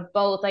certain amount of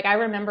both? Like I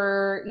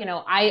remember,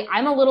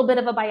 I'm a little bit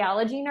of a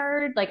biology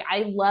nerd. Like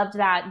I loved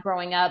that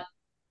growing up.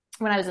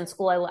 When I was in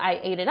school, I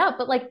ate it up,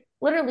 but like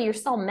literally your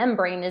cell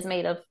membrane is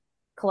made of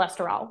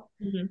cholesterol.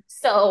 Mm-hmm.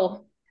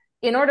 So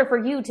in order for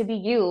you to be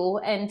you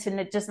and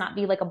to just not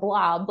be like a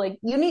blob, like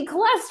you need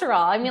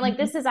cholesterol. I mean, like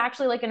this is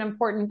actually like an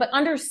important, but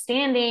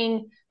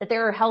understanding that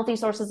there are healthy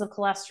sources of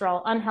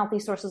cholesterol, unhealthy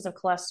sources of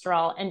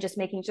cholesterol, and just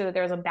making sure that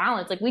there's a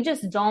balance. Like we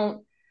just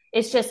don't,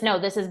 it's just, no,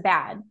 this is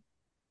bad,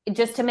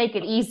 just to make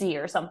it easy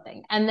or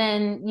something. And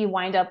then you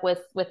wind up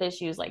with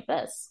issues like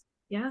this.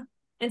 Yeah.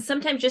 And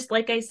sometimes just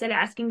like I said,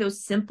 asking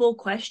those simple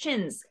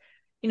questions,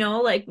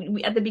 like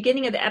at the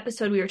beginning of the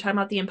episode, we were talking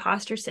about the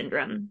imposter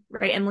syndrome,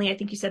 right? Emily, I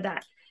think you said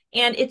that.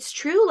 And it's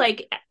true,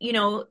 like,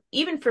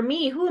 even for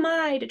me, who am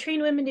I to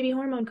train women to be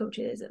hormone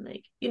coaches? And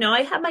like,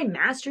 I have my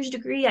master's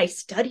degree. I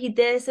studied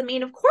this. I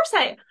mean, of course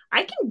I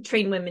can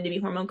train women to be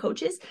hormone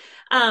coaches.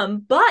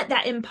 But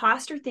that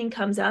imposter thing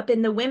comes up,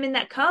 and the women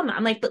that come,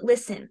 I'm like, but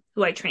listen,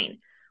 who I train,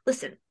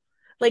 listen,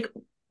 like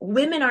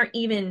women aren't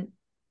even,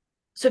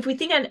 so if we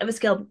think of a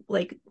scale,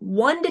 like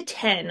 1 to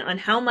 10 on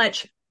how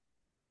much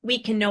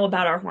we can know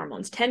about our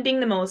hormones, 10 being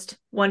the most,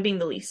 1 being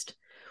the least.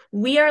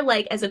 We are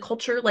like, as a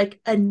culture, like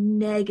a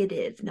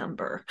negative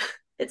number.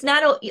 It's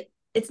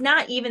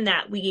not even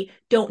that we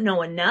don't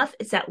know enough.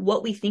 It's that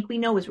what we think we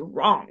know is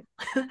wrong.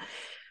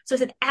 So I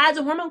said, as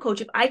a hormone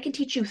coach, if I can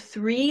teach you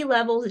 3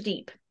 levels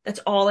deep, that's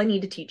all I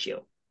need to teach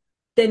you.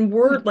 Then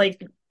we're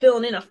like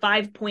filling in a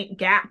 5-point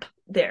gap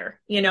there.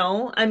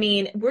 I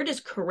mean, we're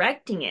just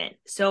correcting it.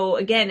 So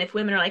again, if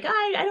women are like,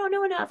 I don't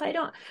know enough,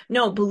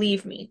 no,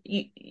 believe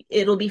me,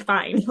 it'll be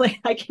fine. Like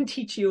I can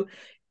teach you.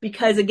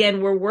 Because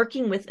again, we're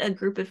working with a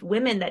group of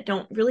women that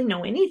don't really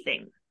know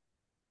anything.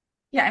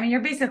 Yeah, I mean,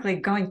 you're basically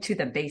going to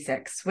the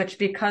basics, which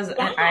because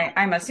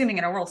I'm assuming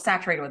in a world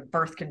saturated with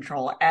birth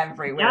control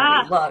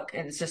everywhere we look,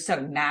 and it's just so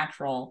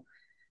natural.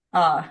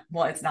 Well,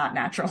 it's not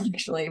natural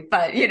actually,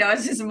 but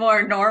it's just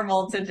more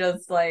normal to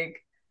just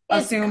like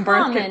assume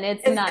birth control.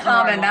 It's not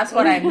common. Normal. That's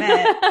what I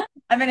meant.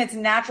 I mean, it's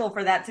natural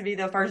for that to be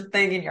the first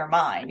thing in your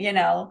mind,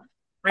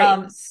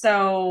 Right.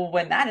 So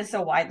when that is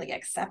so widely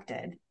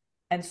accepted,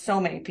 and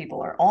so many people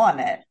are on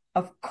it,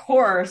 of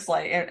course,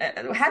 like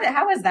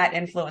how has that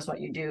influenced what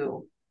you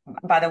do?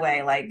 By the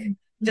way, like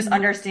just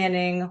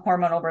understanding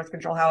hormonal birth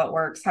control, how it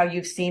works, how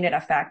you've seen it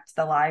affect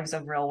the lives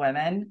of real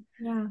women.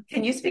 Yeah.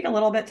 Can you speak a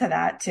little bit to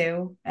that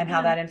too, and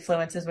how that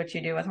influences what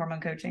you do with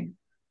hormone coaching?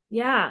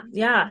 Yeah.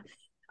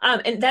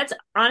 And that's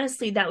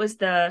honestly, that was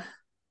the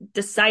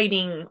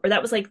deciding, or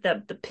that was like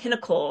the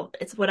pinnacle.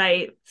 It's what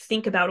I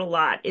think about a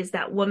lot, is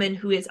that woman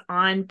who is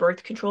on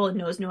birth control and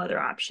knows no other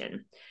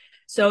option.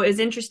 So it's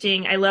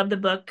interesting. I love the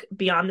book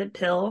Beyond the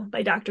Pill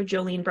by Dr.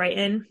 Jolene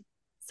Brighten.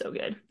 So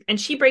good. And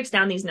she breaks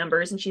down these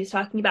numbers, and she's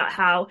talking about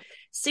how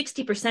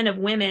 60% of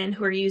women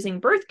who are using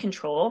birth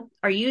control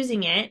are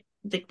using it.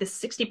 The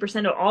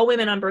 60% of all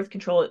women on birth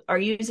control are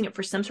using it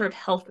for some sort of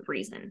health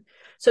reason.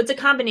 So it's a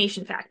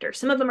combination factor.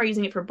 Some of them are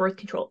using it for birth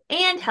control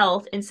and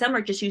health, and some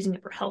are just using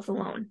it for health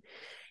alone.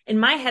 In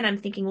my head, I'm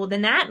thinking, well,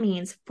 then that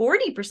means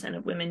 40%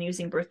 of women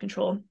using birth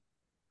control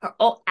are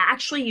all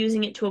actually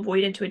using it to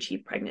avoid and to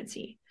achieve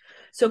pregnancy.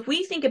 So if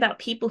we think about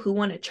people who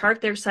want to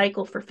chart their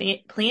cycle for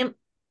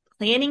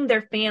planning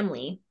their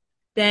family,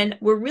 then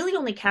we're really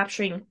only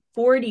capturing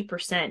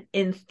 40%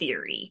 in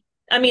theory.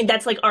 I mean,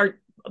 that's like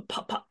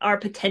our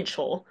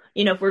potential,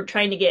 if we're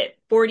trying to get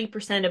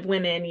 40% of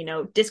women,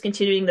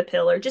 discontinuing the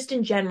pill, or just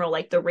in general,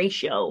 like the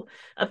ratio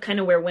of kind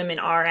of where women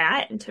are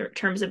at in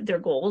terms of their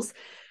goals.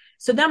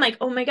 So then I'm like,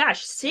 oh my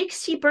gosh,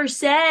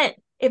 60%.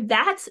 If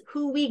that's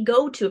who we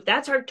go to, if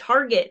that's our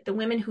target, the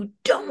women who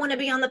don't want to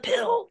be on the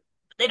pill,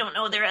 they don't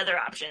know their other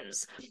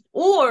options.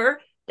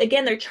 Or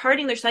again, they're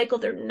charting their cycle.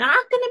 They're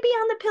not going to be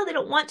on the pill. They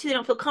don't want to, they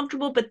don't feel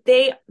comfortable, but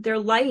their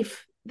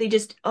life, they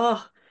just,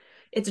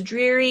 it's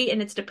dreary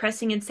and it's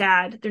depressing and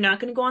sad. They're not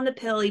going to go on the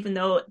pill, even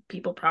though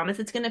people promise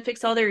it's going to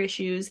fix all their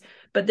issues,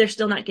 but they're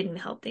still not getting the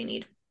help they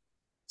need.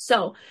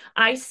 So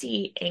I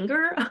see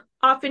anger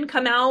often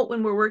come out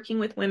when we're working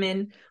with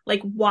women.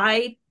 Like,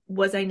 why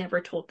was I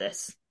never told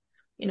this?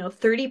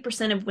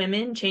 30% of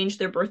women change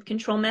their birth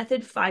control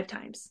method 5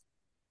 times.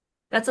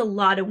 That's a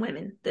lot of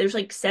women. There's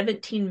like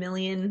 17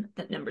 million,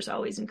 that number's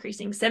always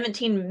increasing,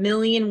 17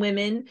 million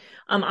women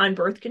on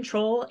birth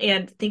control.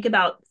 And think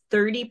about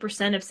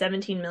 30% of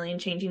 17 million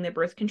changing their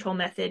birth control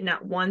method,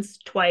 not once,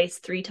 twice,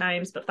 3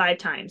 times, but 5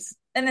 times.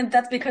 And then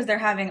that's because they're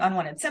having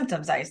unwanted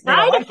symptoms. They Side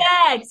don't like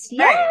effects. it.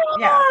 Right.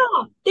 Yeah.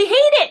 They hate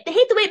it. They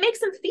hate the way it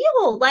makes them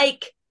feel.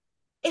 Like,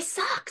 it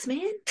sucks,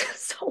 man.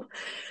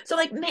 So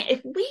like, man,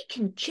 if we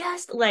can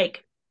just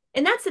like,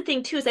 and that's the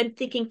thing too, is I'm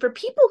thinking for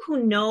people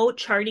who know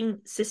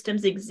charting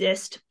systems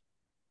exist,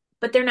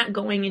 but they're not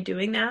going and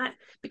doing that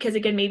because,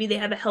 again, maybe they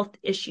have a health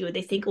issue.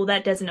 They think, well,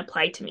 that doesn't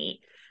apply to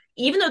me.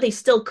 Even though they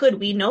still could,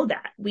 we know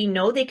that. We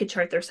know they could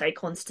chart their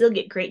cycle and still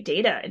get great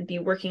data and be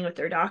working with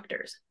their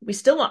doctors. We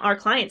still want our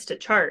clients to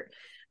chart,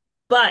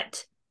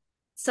 but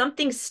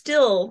something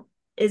still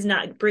is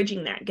not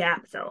bridging that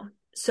gap though.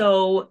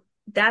 So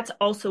that's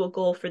also a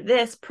goal for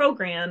this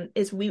program,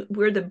 is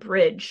we're the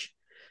bridge.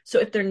 So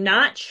if they're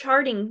not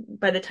charting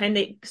by the time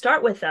they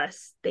start with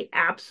us, they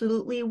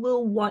absolutely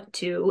will want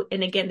to.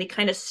 And again, they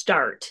kind of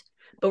start,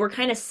 but we're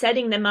kind of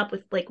setting them up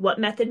with like what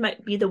method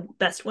might be the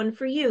best one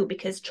for you,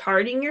 because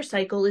charting your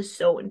cycle is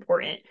so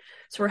important.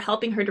 So we're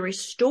helping her to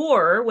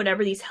restore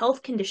whatever these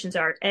health conditions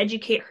are,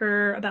 educate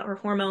her about her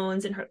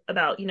hormones and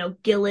about,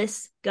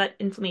 Gillis, gut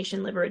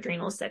inflammation, liver,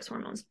 adrenals, sex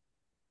hormones,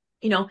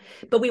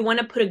 but we want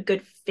to put a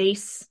good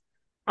face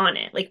on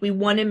it. Like, we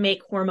want to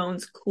make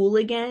hormones cool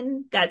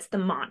again. That's the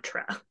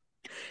mantra,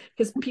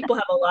 because people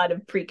have a lot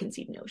of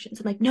preconceived notions.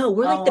 I'm like, no,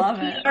 we're like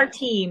the PR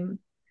team.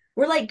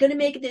 We're like going to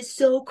make this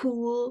so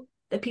cool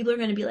that people are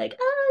going to be like,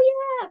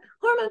 oh yeah,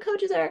 hormone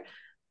coaches are,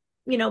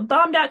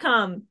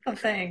 bomb.com. The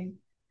thing.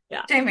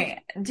 Yeah. Jamie,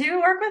 do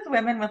you work with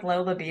women with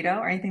low libido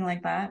or anything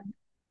like that?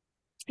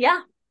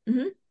 Yeah.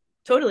 Mm-hmm.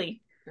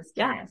 Totally.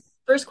 Yeah.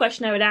 First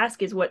question I would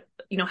ask is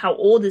how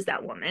old is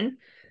that woman?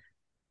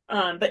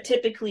 But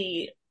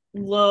typically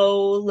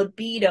low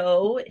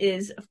libido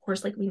is, of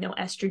course, like we know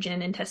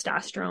estrogen and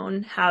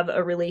testosterone have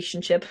a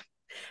relationship.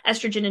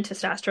 Estrogen and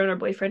testosterone are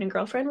boyfriend and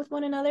girlfriend with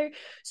one another.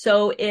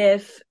 So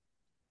if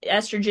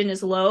estrogen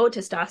is low,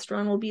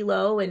 testosterone will be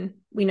low, and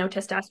we know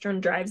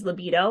testosterone drives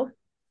libido.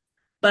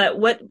 But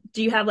what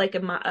do you have, like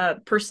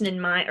a person in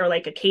mind, or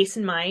like a case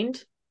in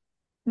mind?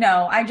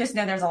 No, I just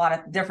know there's a lot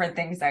of different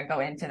things that go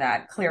into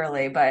that,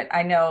 clearly, but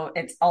I know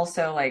it's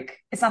also like,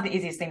 it's not the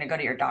easiest thing to go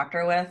to your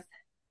doctor with.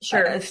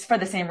 Sure. For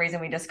the same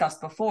reason we discussed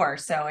before.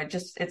 So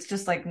it's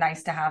just like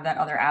nice to have that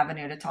other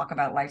avenue to talk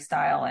about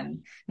lifestyle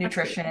and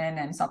nutrition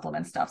and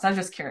supplement stuff. So I was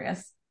just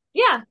curious.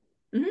 Yeah.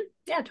 Mm-hmm.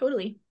 Yeah,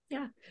 totally.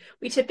 Yeah.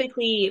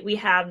 We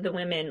have the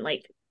women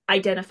like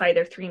identify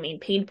their 3 main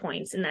pain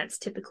points, and that's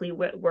typically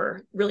what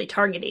we're really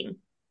targeting.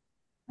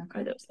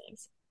 Are those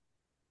things.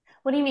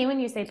 What do you mean when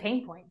you say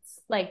pain points?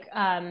 Like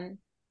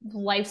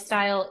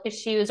lifestyle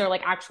issues, or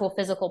like actual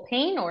physical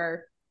pain,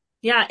 or?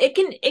 Yeah,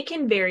 it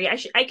can vary.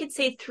 I could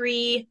say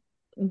 3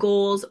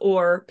 goals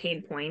or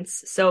pain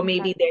points. So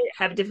maybe they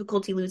have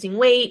difficulty losing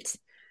weight,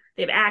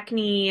 they have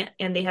acne,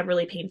 and they have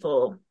really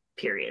painful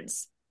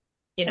periods.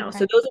 So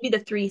those would be the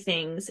 3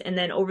 things. And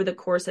then over the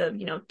course of,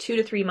 2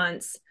 to 3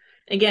 months,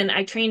 Again,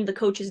 I trained the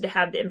coaches to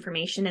have the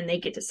information and they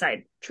get to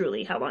decide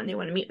truly how long they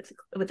want to meet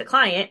with the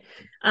client.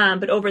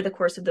 But over the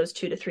course of those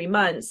 2 to 3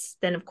 months,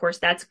 then of course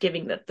that's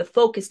giving the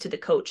focus to the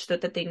coach so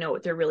that they know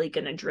what they're really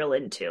going to drill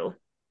into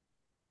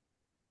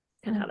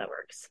and how that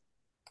works.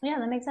 Yeah,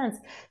 that makes sense.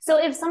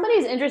 So if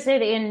somebody's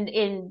interested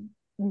in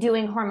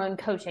doing hormone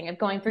coaching, of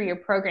going through your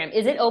program,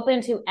 is it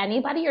open to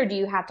anybody, or do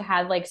you have to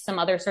have like some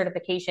other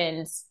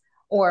certifications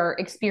or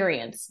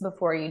experience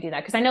before you do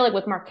that? Because I know like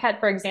with Marquette,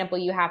 for example,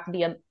 you have to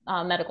be a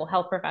medical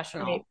health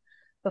professional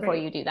before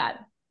you do that.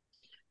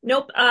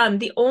 Nope.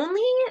 The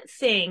only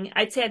thing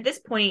I'd say at this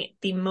point,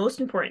 the most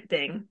important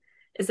thing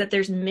is that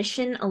there's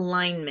mission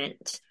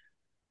alignment.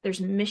 There's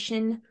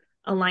mission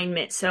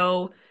alignment.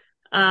 So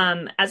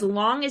as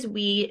long as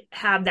we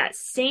have that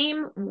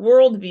same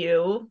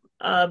worldview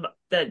of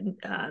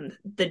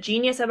the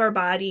genius of our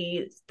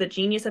body, the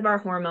genius of our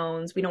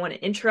hormones, we don't want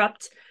to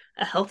interrupt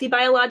a healthy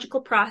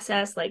biological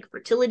process like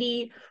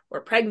fertility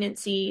or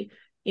pregnancy.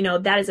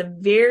 That is a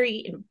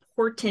very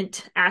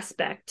important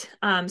aspect.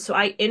 So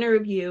I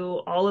interview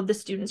all of the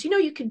students.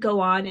 You could go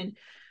on and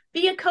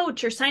be a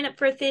coach or sign up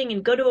for a thing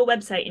and go to a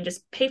website and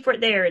just pay for it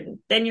there and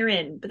then you're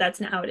in. But that's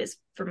not how it is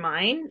for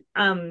mine.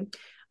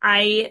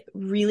 I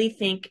really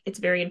think it's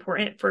very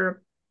important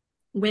for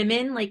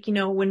women,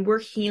 when we're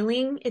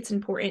healing, it's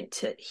important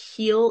to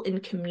heal in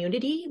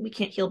community. We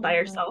can't heal by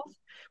ourselves.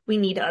 We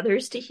need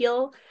others to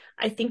heal.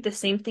 I think the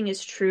same thing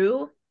is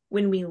true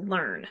when we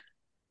learn.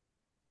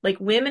 Like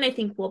women, I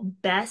think will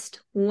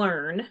best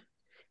learn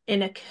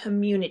in a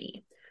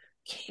community.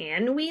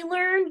 Can we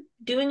learn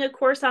doing a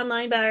course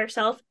online by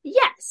ourselves?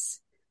 Yes.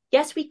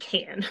 Yes, we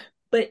can.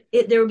 But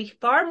there will be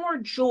far more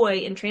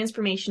joy and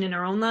transformation in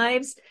our own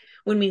lives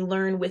when we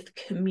learn with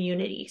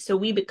community. So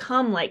we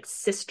become like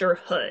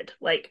sisterhood,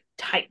 like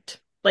tight,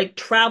 like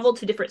travel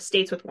to different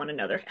states with one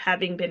another,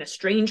 having been a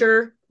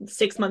stranger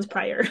 6 months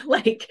prior.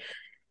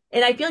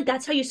 And I feel like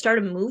that's how you start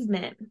a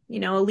movement.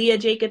 Aaliyah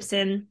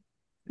Jacobson,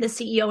 the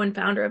CEO and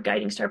founder of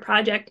Guiding Star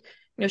Project,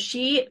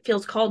 she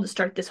feels called to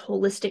start this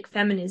holistic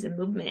feminism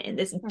movement. And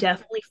this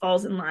definitely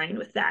falls in line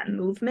with that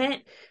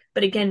movement.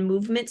 But again,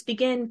 movements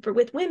begin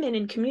with women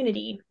in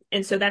community.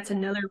 And so that's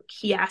another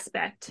key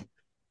aspect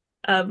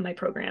of my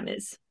program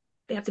is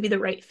they have to be the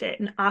right fit.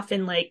 And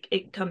often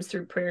it comes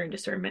through prayer and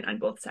discernment on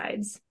both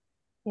sides.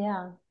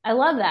 Yeah. I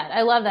love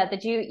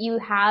that you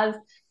have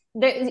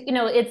there,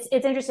 it's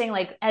interesting,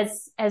 like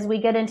as we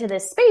get into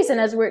this space and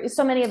as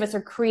so many of us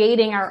are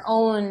creating our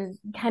own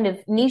kind of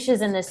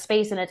niches in this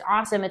space, and it's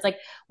awesome. It's like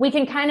we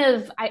can kind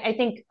of, I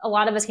think a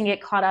lot of us can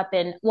get caught up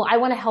in, well, I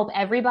want to help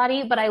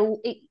everybody, but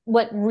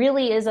what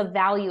really is of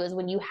value is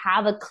when you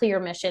have a clear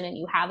mission and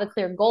you have a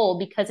clear goal,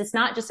 because it's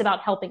not just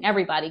about helping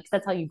everybody, because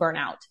that's how you burn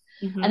out.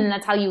 Mm-hmm. And then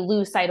that's how you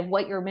lose sight of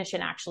what your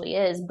mission actually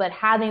is. But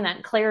having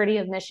that clarity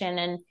of mission,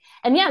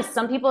 and yes,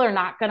 some people are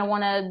not going to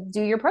want to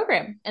do your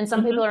program, and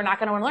some people are not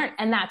going to want to learn,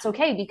 and that's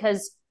okay,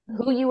 because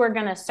who you are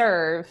going to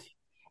serve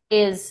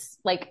is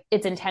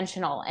it's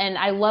intentional. And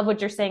I love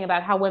what you're saying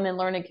about how women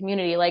learn in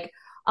community.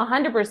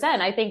 100%.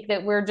 I think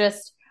that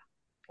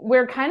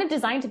we're kind of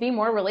designed to be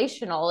more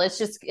relational.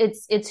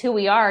 It's who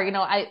we are.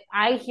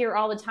 I hear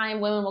all the time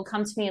women will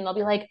come to me and they'll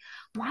be like,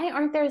 why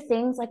aren't there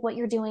things like what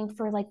you're doing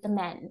for the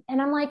men?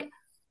 And I'm like,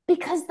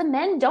 because the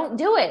men don't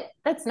do it.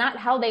 That's not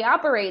how they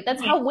operate.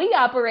 That's how we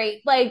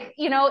operate.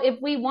 If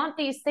we want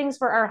these things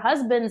for our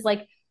husbands,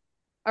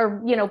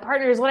 or,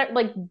 partners,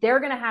 whatever, they're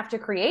going to have to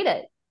create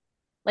it.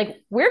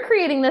 We're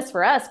creating this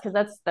for us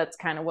because that's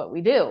kind of what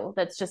we do.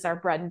 That's just our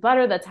bread and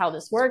butter. That's how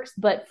this works.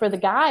 But for the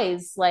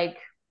guys,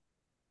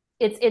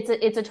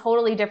 it's a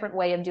totally different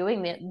way of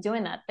doing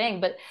that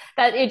thing. But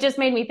that it just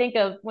made me think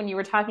of when you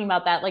were talking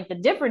about that, the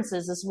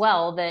differences as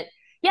well, that,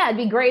 yeah, it'd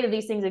be great if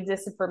these things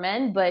existed for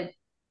men, but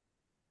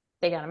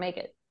they got to make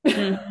it.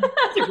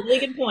 That's a really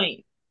good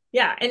point.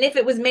 Yeah. And if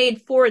it was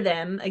made for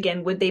them,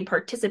 again, would they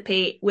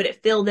participate? Would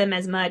it fill them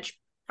as much?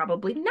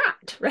 Probably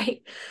not.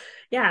 Right.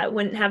 Yeah. It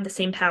wouldn't have the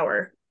same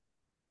power.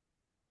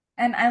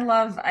 And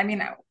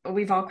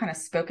we've all kind of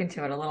spoken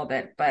to it a little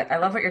bit, but I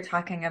love what you're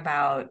talking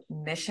about,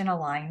 mission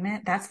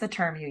alignment. That's the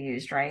term you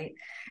used, right?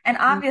 And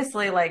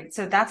obviously,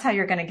 so that's how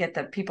you're going to get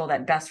the people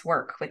that best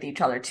work with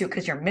each other too,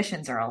 because your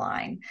missions are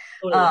aligned.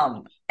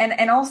 Totally.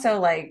 And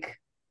also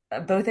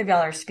both of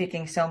y'all are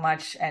speaking so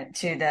much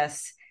to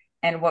this.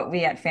 And what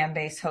we at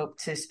Fanbase hope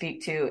to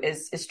speak to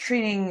is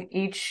treating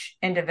each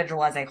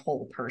individual as a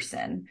whole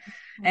person.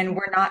 Mm-hmm. And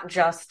we're not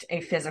just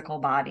a physical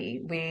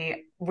body.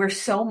 We're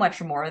so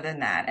much more than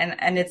that.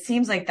 And it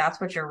seems like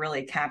that's what you're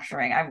really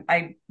capturing.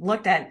 I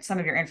looked at some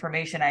of your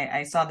information.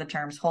 I saw the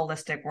terms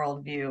holistic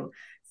worldview,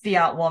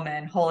 fiat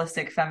woman,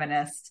 holistic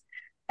feminist.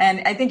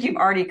 And I think you've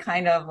already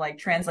kind of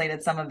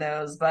translated some of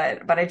those,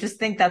 but I just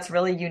think that's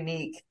really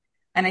unique.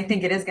 And I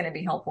think it is going to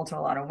be helpful to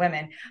a lot of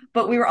women.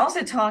 But we were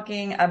also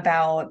talking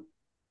about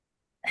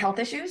health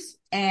issues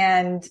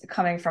and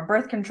coming from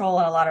birth control.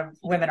 And a lot of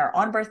women are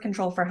on birth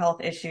control for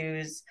health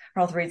issues,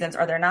 health reasons,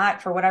 or they're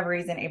not, for whatever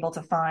reason, able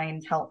to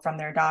find help from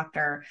their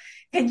doctor.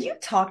 Can you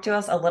talk to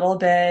us a little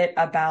bit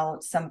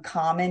about some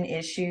common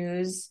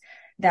issues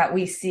that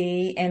we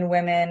see in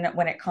women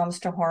when it comes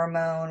to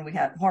we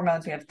have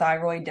hormones, we have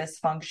thyroid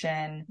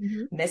dysfunction,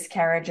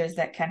 miscarriages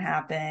that can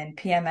happen,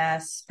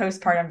 PMS,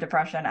 postpartum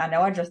depression. I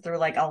know I just threw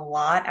like a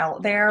lot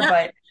out there,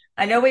 but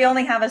I know we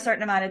only have a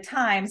certain amount of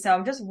time. So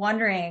I'm just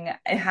wondering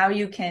how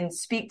you can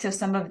speak to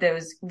some of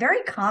those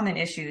very common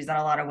issues that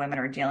a lot of women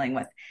are dealing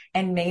with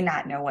and may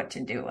not know what to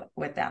do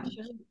with them.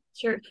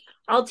 Sure.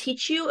 I'll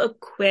teach you a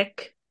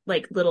quick,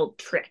 like, little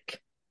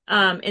trick.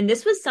 And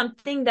this was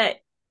something that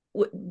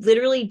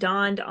literally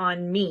dawned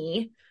on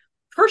me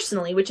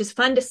personally, which is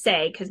fun to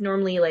say because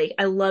normally, like,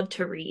 I love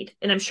to read,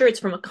 and I'm sure it's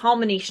from a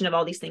culmination of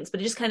all these things, but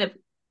it just kind of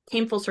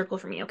came full circle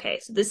for me. Okay,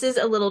 so this is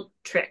a little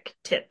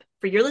tip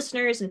for your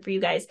listeners and for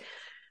you guys.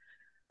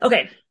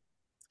 Okay,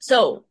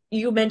 so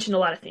you mentioned a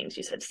lot of things.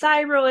 You said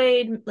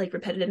thyroid, like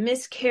repetitive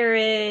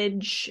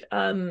miscarriage,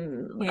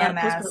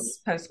 PMS,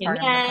 postpartum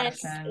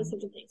depression. those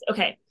sorts of things.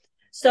 Okay.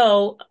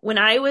 So when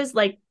I was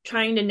like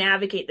trying to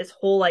navigate this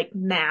whole like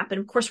map,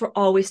 and of course we're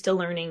always still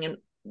learning and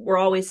we're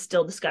always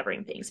still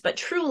discovering things, but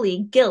truly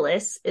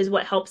Gillis is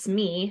what helps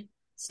me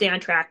stay on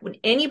track when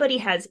anybody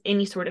has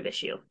any sort of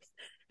issue.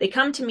 They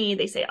come to me,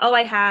 they say, oh,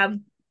 I have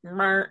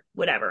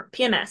whatever,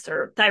 PMS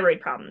or thyroid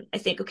problem. I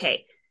think,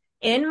 okay,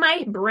 in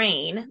my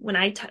brain, when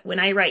I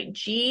write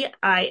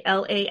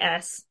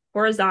GILAS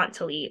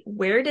horizontally,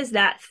 where does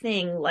that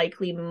thing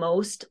likely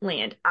most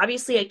land?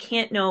 Obviously, I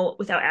can't know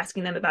without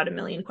asking them about a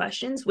million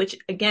questions, which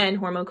again,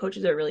 hormone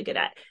coaches are really good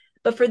at.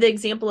 But for the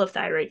example of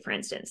thyroid, for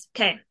instance,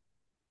 okay,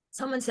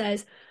 someone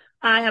says,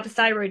 I have a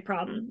thyroid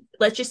problem.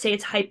 Let's just say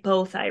it's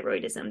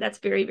hypothyroidism. That's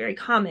very, very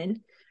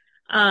common.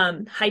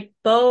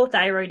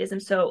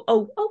 Hypothyroidism. So,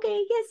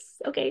 okay,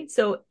 yes. Okay.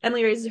 So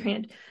Emily raises her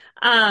hand.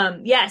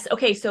 Yes.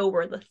 Okay. So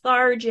we're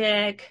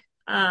lethargic,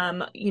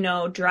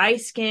 dry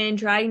skin,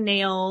 dry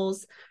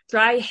nails,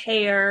 dry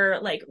hair,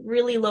 like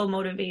really low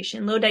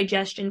motivation, low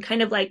digestion,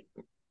 kind of like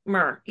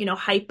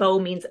hypo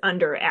means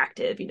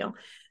underactive,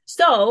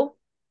 So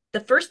the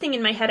first thing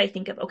in my head, I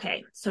think of,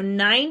 okay, so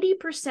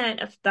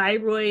 90% of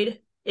thyroid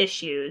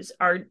issues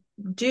are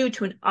due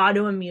to an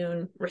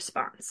autoimmune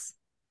response.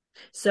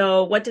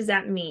 So what does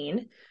that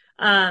mean?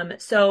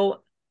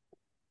 So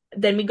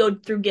then we go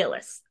through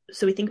Gillis.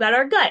 So we think about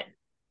our gut.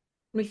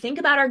 When we think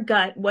about our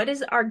gut, what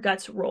is our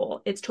gut's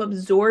role? It's to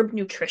absorb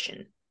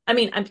nutrition. I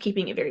mean, I'm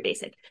keeping it very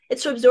basic.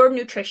 It's to absorb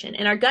nutrition,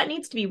 and our gut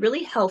needs to be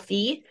really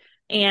healthy,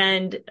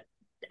 and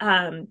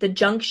the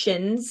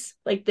junctions,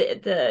 like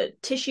the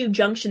tissue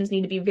junctions,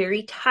 need to be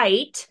very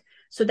tight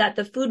so that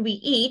the food we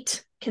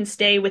eat can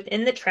stay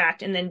within the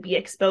tract and then be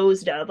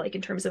exposed of, like,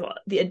 in terms of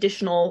the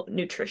additional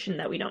nutrition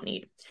that we don't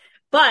need.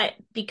 But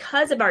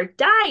because of our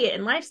diet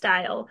and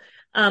lifestyle,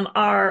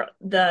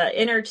 the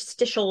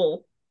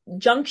interstitial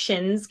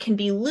junctions can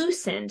be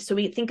loosened. So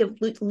we think of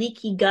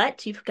leaky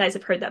gut. You guys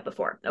have heard that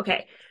before.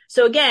 Okay.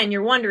 So again,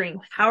 you're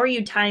wondering, how are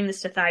you tying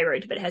this to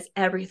thyroid? But it has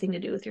everything to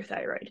do with your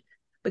thyroid.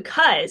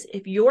 Because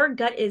if your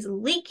gut is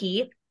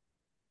leaky,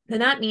 then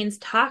that means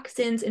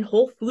toxins and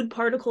whole food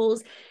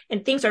particles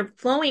and things are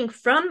flowing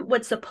from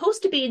what's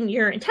supposed to be in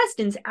your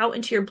intestines out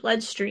into your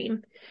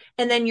bloodstream.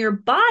 And then your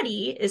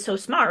body is so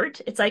smart.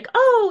 It's like,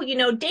 oh,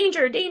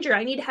 danger, danger.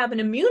 I need to have an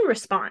immune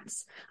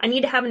response. I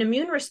need to have an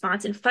immune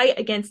response and fight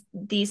against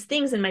these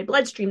things in my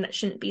bloodstream that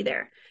shouldn't be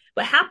there.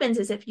 What happens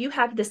is if you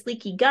have this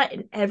leaky gut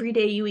and every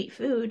day you eat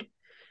food,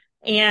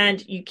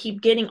 and you keep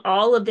getting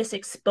all of this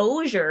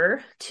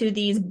exposure to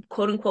these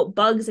quote unquote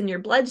bugs in your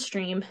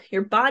bloodstream,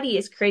 your body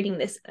is creating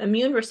this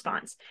immune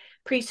response.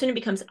 Pretty soon it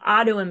becomes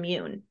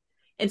autoimmune.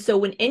 And so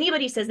when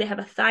anybody says they have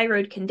a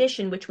thyroid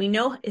condition, which we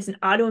know is an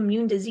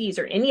autoimmune disease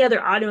or any other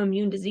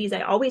autoimmune disease,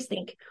 I always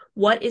think,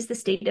 what is the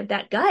state of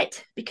that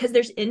gut? Because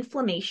there's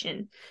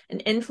inflammation,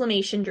 and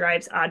inflammation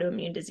drives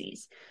autoimmune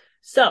disease.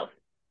 So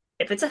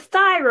if it's a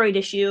thyroid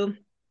issue,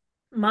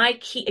 my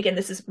key, again,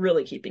 this is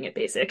really keeping it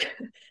basic,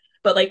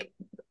 but like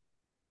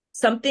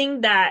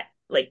something that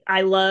like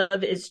I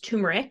love is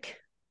turmeric.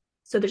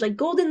 So there's like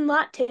golden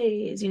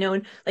lattes,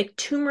 and like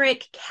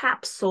turmeric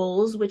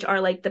capsules, which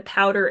are like the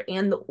powder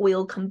and the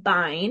oil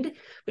combined,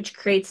 which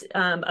creates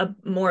a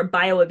more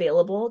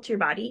bioavailable to your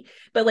body.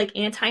 But like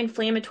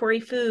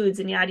anti-inflammatory foods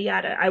and yada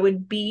yada, I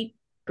would be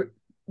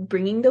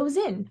bringing those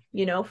in,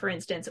 for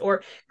instance,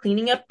 or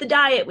cleaning up the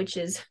diet, which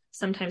is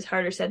sometimes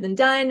harder said than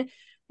done.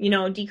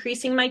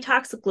 Decreasing my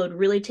toxic load,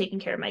 really taking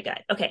care of my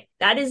gut. Okay,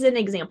 that is an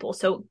example.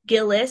 So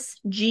Gillis,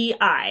 GI.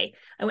 I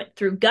went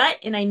through gut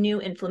and I knew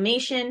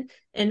inflammation,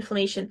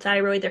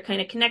 thyroid, they're kind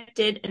of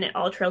connected, and it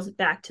all trails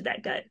back to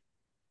that gut.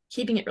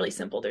 Keeping it really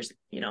simple. There's,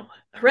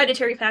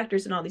 hereditary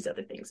factors and all these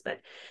other things,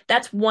 but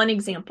that's one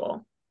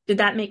example. Did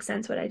that make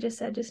sense what I just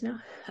said just now?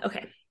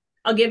 Okay,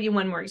 I'll give you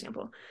one more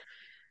example.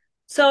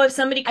 So if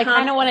somebody I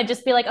kind of want to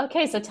just be like,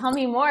 okay, so tell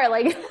me more,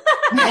 like,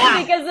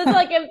 because it's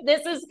like, if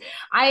this is,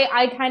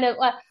 I kind of,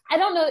 I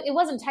don't know. It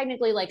wasn't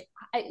technically like,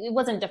 it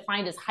wasn't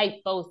defined as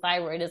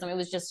hypothyroidism. It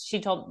was just, she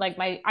told like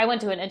I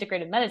went to an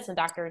integrative medicine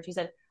doctor and she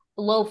said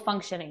low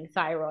functioning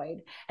thyroid.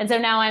 And so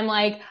now I'm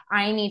like,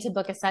 I need to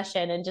book a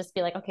session and just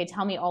be like, okay,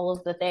 tell me all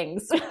of the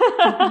things.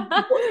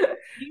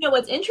 You know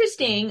what's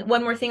interesting?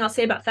 One more thing I'll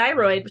say about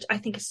thyroid, which I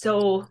think is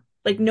so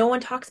like no one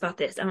talks about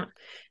this.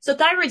 So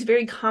thyroid's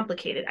very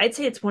complicated. I'd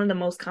say it's one of the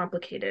most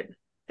complicated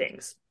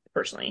things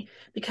personally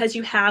because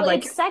you have Well,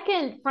 like it's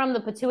second from the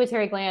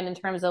pituitary gland in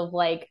terms of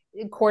like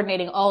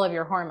coordinating all of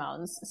your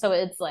hormones. So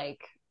it's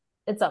like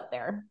it's up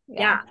there.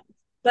 yeah.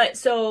 But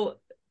so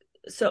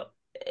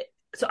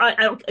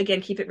I'll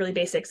again keep it really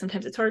basic.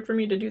 Sometimes it's hard for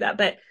me to do that.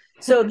 But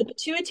so the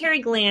pituitary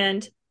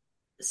gland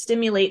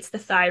stimulates the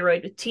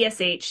thyroid with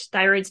TSH,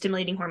 thyroid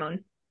stimulating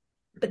hormone.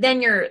 But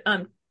then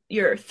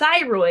your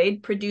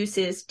thyroid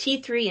produces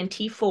T3 and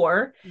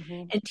T4,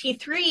 and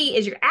T3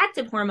 is your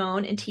active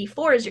hormone and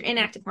T4 is your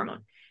inactive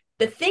hormone.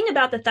 The thing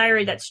about the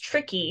thyroid that's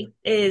tricky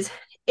is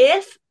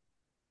if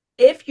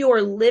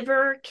your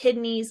liver,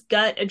 kidneys,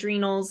 gut,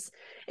 adrenals,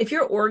 if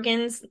your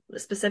organs,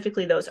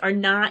 specifically those, are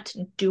not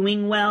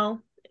doing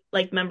well,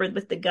 like remember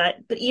with the gut,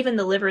 but even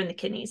the liver and the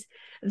kidneys,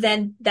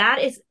 then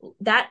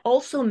that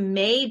also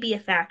may be a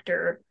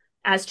factor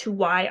as to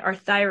why our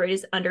thyroid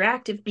is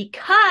underactive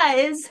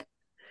because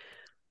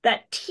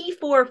that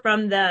T4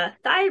 from the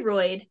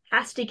thyroid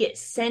has to get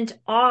sent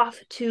off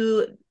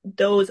to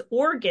those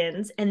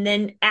organs and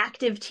then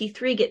active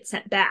T3 gets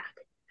sent back.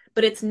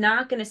 But it's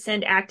not going to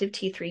send active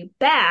T3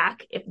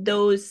 back if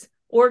those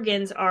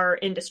organs are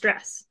in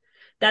distress.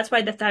 That's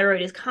why the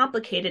thyroid is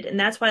complicated. And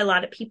that's why a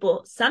lot of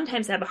people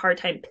sometimes have a hard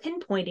time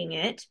pinpointing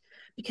it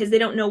because they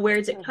don't know where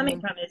is it coming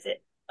from. Is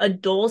it a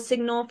dull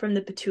signal from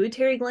the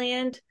pituitary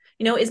gland?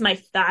 Is my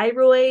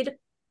thyroid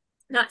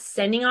not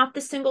sending off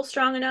the signal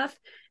strong enough?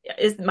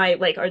 Is my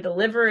are the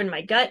liver and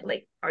my gut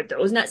are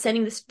those not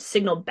sending the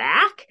signal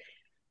back?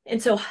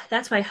 And so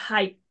that's why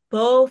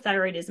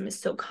hypothyroidism is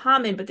so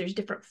common, but there's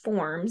different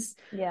forms.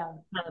 Yeah.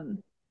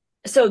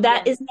 So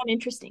that isn't that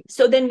interesting.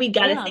 So then we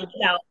got to think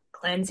about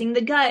cleansing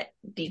the gut,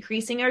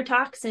 decreasing our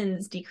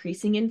toxins,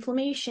 decreasing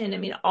inflammation. I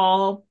mean, it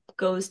all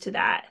goes to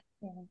that.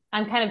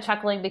 I'm kind of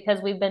chuckling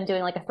because we've been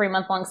doing like a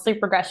 3-month-long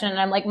sleep regression, and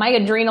I'm like, my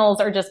adrenals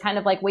are just kind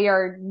of like, we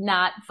are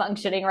not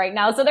functioning right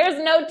now. So there's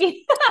no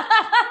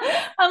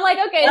I'm like,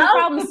 okay,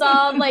 problem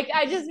solved. Like,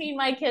 I just need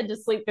my kid to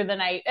sleep through the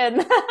night. And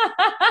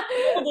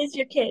how old is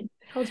your kid?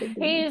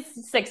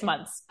 He's 6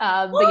 months.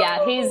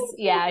 But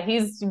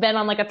he's been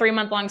on like a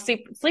 3-month-long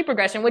sleep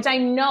regression, which I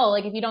know,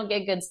 like, if you don't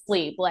get good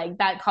sleep, like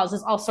that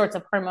causes all sorts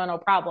of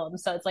hormonal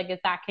problems. So it's like,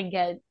 if that can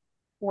get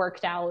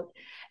worked out.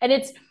 And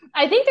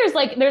I think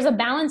there's a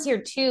balance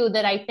here too,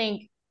 that I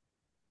think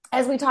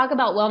as we talk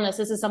about wellness,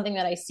 this is something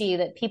that I see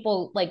that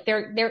people like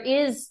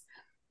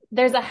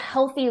there's a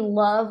healthy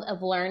love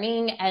of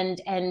learning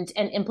and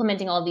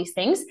implementing all of these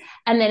things.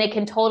 And then it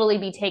can totally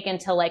be taken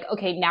to like,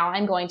 okay, now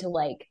I'm going to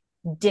like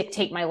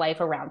dictate my life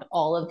around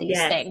all of these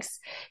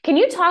things. Can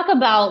you talk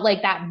about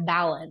like that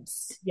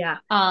balance? Yeah.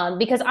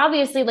 Because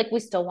obviously like we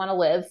still want to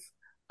live.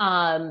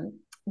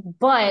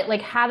 But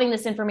like having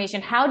this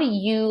information, how do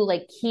you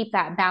like keep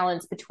that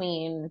balance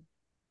between,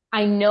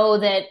 I know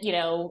that,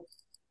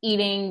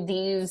 eating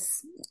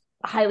these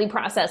highly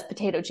processed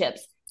potato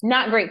chips,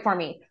 not great for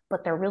me,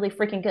 but they're really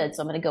freaking good.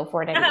 So I'm going to go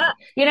for it anyway.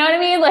 You know what I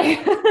mean?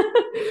 Like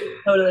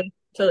Totally.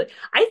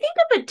 I think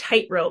of a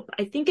tightrope.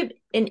 I think of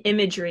an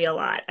imagery a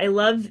lot. I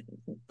love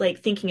like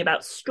thinking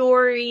about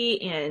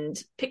story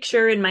and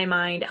picture in my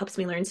mind. It helps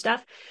me learn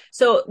stuff.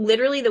 So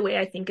literally the way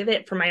I think of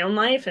it for my own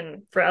life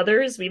and for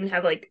others, we even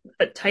have like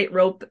a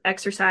tightrope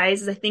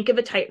exercise. I think of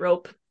a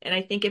tightrope, and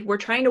I think if we're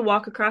trying to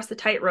walk across the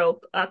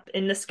tightrope up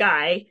in the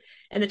sky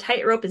and the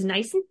tightrope is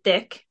nice and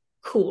thick,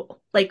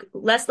 cool, like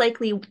less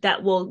likely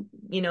that we'll,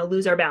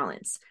 lose our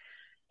balance.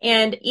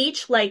 And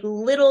each like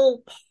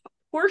little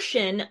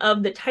portion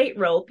of the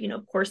tightrope,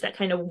 of course, that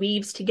kind of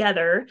weaves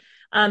together,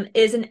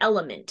 is an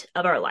element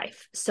of our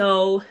life.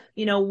 So,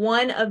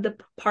 one of the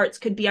parts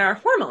could be our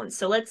hormones.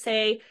 So let's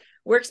say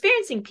we're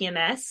experiencing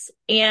PMS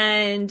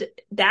and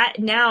that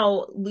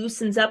now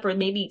loosens up or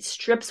maybe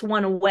strips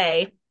one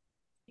away.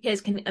 You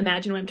guys can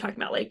imagine what I'm talking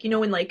about. Like,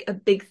 when like a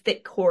big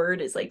thick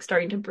cord is like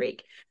starting to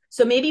break.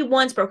 So maybe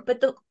one's broken, but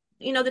the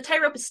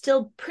tightrope is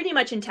still pretty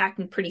much intact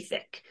and pretty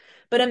thick.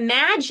 But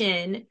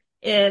imagine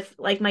if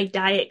like my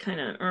diet kind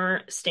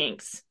of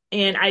stinks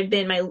and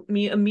my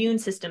immune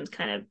system's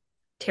kind of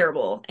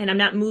terrible and I'm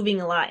not moving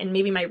a lot and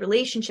maybe my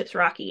relationship's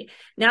rocky.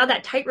 Now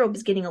that tightrope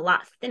is getting a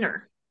lot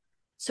thinner.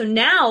 So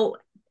now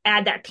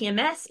add that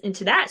PMS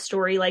into that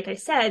story. Like I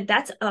said,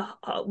 that's a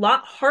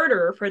lot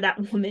harder for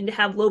that woman to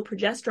have low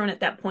progesterone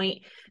at that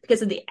point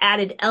because of the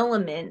added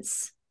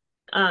elements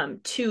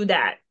to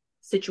that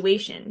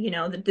situation,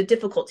 the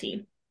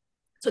difficulty.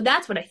 So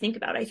that's what I think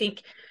about. I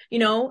think,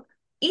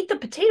 eat the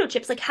potato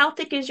chips. Like, how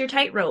thick is your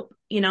tightrope?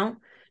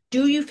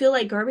 Do you feel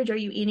like garbage? Are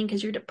you eating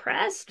because you're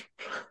depressed?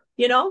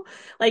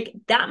 Like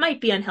that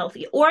might be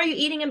unhealthy. Or are you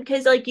eating them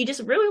because like you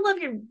just really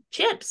love your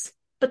chips?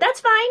 But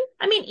that's fine.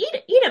 I mean,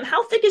 eat them.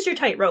 How thick is your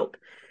tightrope?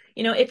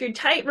 If your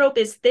tightrope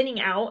is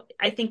thinning out,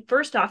 I think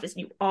first off is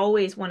you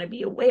always want to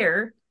be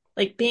aware.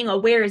 Like being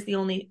aware is the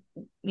only,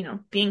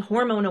 being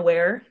hormone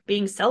aware,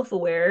 being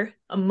self-aware,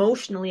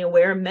 emotionally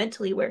aware,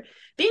 mentally aware,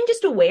 being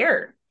just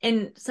aware.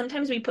 And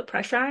sometimes we put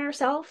pressure on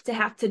ourselves to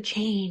have to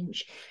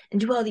change and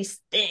do all these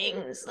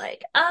things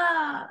like,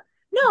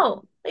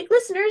 no, like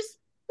listeners,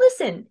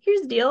 listen,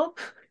 here's the deal.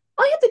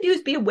 All you have to do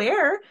is be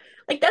aware.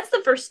 Like that's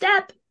the first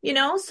step,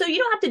 so you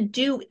don't have to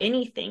do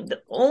anything.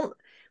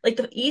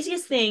 The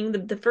easiest thing,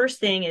 the first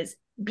thing is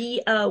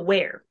be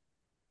aware,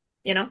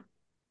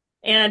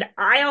 and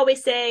I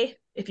always say,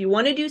 if you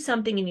want to do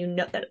something and you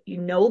know that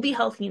will be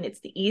healthy and it's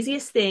the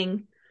easiest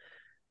thing,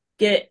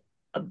 get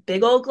a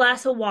big old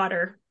glass of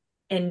water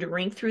and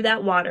drink through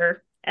that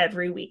water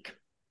every week.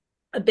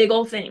 A big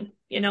old thing.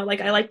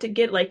 Like I like to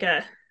get like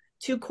a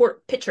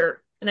 2-quart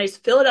pitcher and I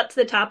just fill it up to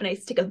the top and I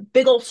stick a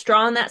big old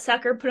straw in that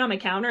sucker, put it on my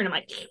counter, and I'm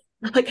like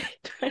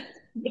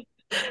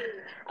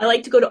I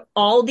like to go to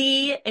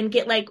Aldi and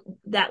get like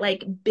that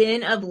like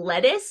bin of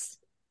lettuce.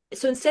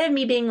 So instead of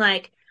me being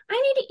like,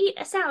 I need to eat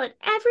a salad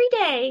every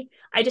day,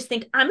 I just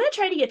think I'm going to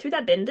try to get through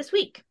that bin this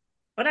week.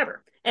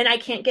 Whatever. And I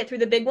can't get through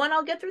the big one,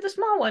 I'll get through the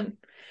small one.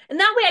 And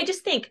that way I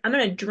just think I'm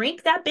going to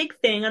drink that big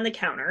thing on the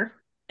counter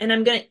and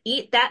I'm going to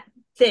eat that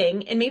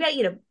thing. And maybe I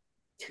eat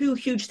 2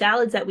 huge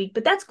salads that week,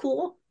 but that's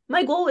cool.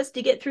 My goal is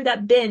to get through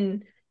that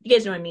bin. You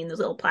guys know what I mean? Those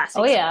little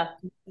plastic. Oh yeah.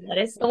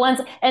 Lettuce. The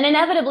ones, and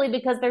inevitably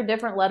because they're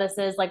different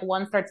lettuces, like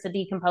one starts to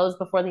decompose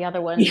before the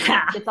other one.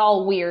 Yeah. It's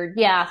all weird.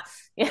 Yeah.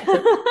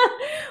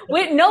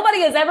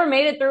 Nobody has ever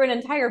made it through an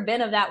entire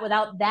bin of that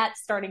without that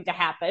starting to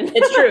happen.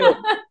 It's true.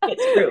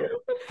 It's true.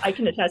 I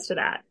can attest to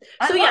that.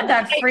 I love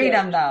that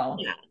freedom though.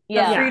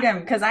 Yeah. The freedom,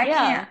 because I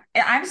can't,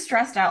 I'm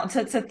stressed out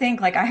to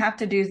think like I have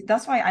to do,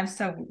 that's why I'm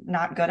so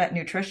not good at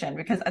nutrition,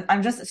 because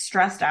I'm just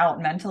stressed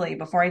out mentally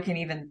before I can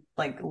even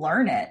like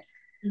learn it.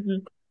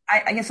 Mm-hmm.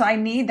 I guess so I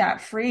need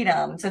that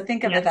freedom to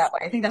think of it that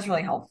way. I think that's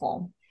really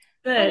helpful.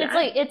 Good. And it's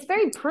like, it's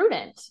very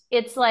prudent.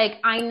 It's like,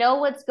 I know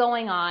what's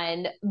going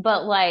on,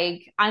 but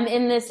like, I'm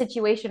in this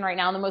situation right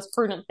now. And the most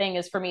prudent thing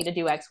is for me to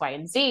do X, Y,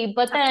 and Z.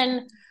 But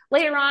then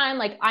later on,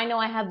 like, I know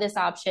I have this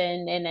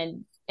option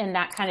and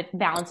that kind of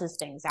balances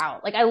things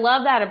out. Like, I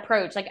love that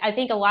approach. Like, I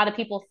think a lot of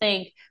people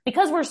think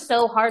because we're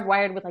so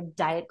hardwired with like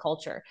diet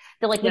culture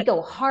that like we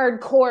go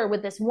hardcore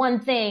with this one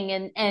thing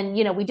and,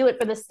 we do it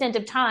for the stint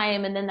of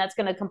time. And then that's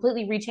going to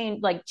completely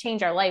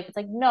change our life. It's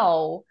like,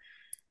 no,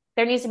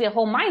 there needs to be a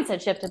whole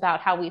mindset shift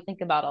about how we think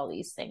about all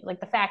these things.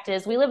 Like the fact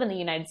is we live in the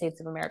United States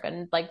of America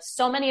and like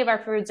so many of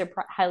our foods are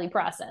highly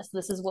processed.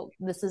 This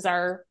is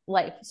our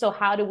life. So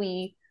how do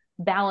we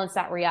balance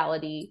that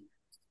reality?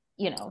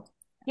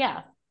 Yeah.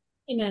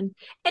 Amen.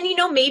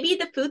 And maybe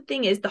the food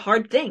thing is the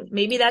hard thing.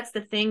 Maybe that's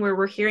the thing where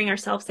we're hearing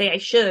ourselves say, I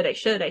should, like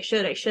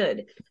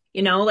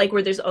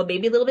where there's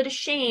maybe a little bit of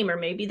shame, or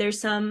maybe there's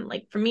some,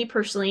 like for me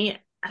personally,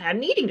 I had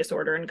an eating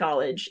disorder in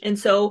college. And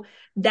so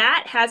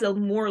that has a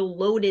more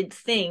loaded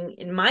thing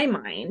in my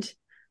mind,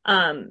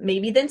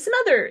 maybe than some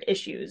other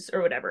issues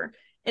or whatever.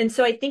 And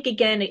so I think,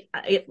 again,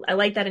 I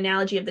like that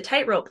analogy of the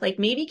tightrope. Like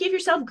maybe give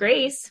yourself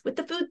grace with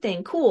the food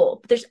thing. Cool.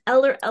 But there's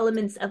other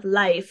elements of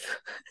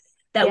life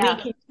that we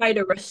can try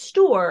to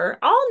restore,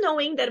 all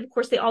knowing that, of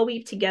course, they all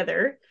weave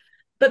together.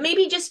 But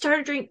maybe just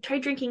try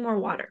drinking more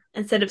water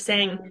instead of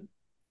saying,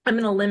 I'm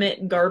going to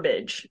limit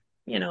garbage.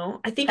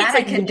 I think that it's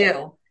like I can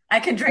do.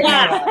 I can drink more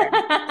water.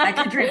 I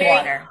can drink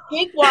water.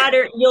 Drink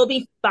water, you'll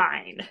be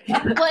fine.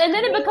 Well, and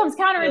then it becomes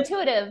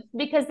counterintuitive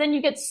because then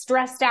you get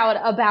stressed out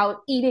about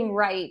eating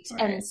right.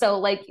 And so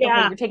like, okay,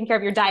 you're taking care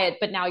of your diet,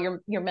 but now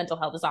your mental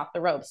health is off the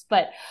ropes.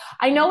 But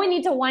I know we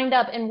need to wind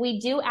up, and we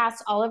do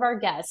ask all of our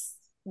guests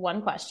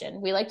one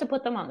question. We like to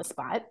put them on the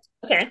spot.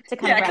 Okay.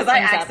 Because I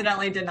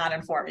accidentally did not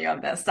inform you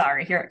of this.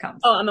 Sorry, here it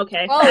comes. Oh, I'm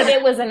okay. Oh,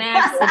 it was an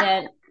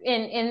accident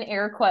in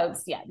air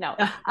quotes. Yeah, no.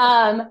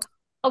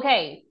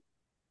 Okay.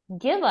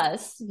 Give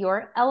us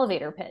your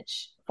elevator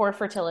pitch for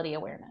fertility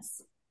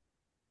awareness.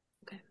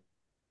 Okay.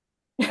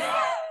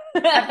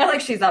 I feel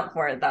like she's up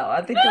for it though.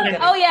 I think you'll get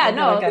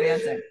a good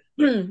answer.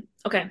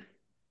 Okay.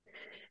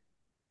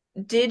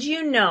 Did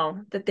you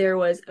know that there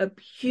was a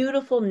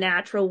beautiful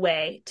natural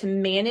way to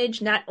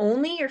manage not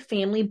only your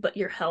family, but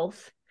your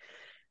health?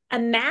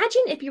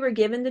 Imagine if you were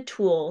given the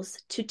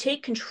tools to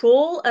take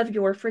control of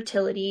your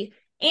fertility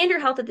and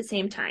your health at the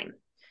same time.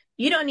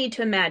 You don't need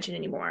to imagine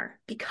anymore,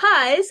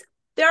 because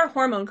there are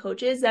hormone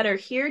coaches that are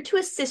here to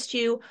assist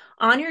you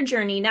on your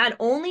journey, not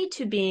only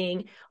to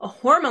being a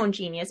hormone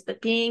genius,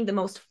 but being the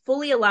most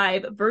fully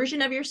alive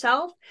version of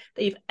yourself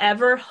that you've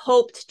ever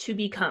hoped to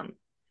become.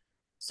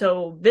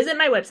 So visit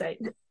my website,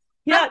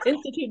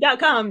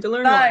 fiatinstitute.com, to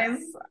learn more.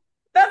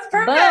 That's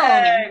perfect.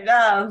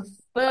 Yes.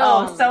 Boom.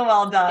 Oh, so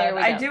well done.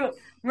 I do.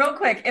 Real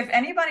quick, if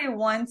anybody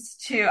wants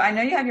to, I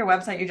know you have your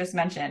website you just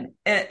mentioned.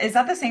 Is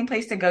that the same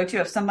place to go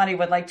to if somebody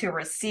would like to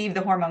receive the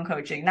hormone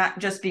coaching, not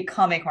just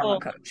become a hormone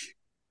coach?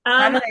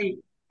 How do they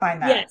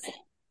find that?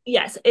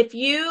 Yes. If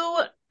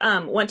you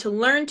want to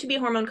learn to be a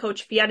hormone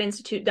coach,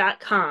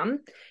 fiatinstitute.com.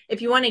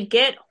 If you want to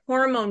get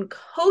hormone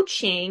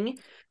coaching,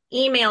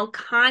 email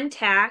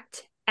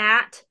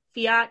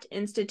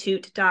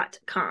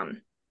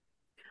contact@fiatinstitute.com.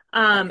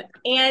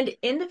 And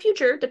in the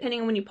future, depending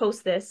on when you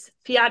post this,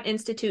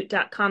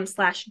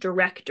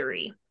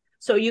 fiatinstitute.com/directory.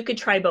 So you could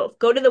try both.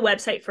 Go to the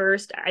website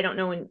first. I don't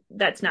know when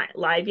that's not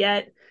live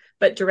yet,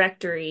 but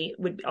directory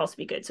would also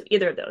be good. So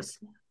either of those.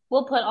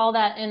 We'll put all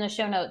that in the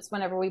show notes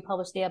whenever we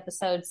publish the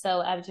episode. So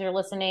as you're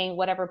listening,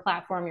 whatever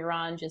platform you're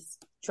on,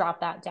 just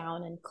drop that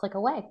down and click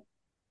away.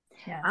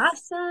 Yes.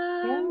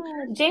 Awesome.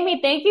 Yeah. Jamie,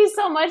 thank you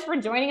so much for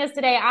joining us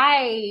today.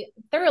 I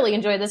thoroughly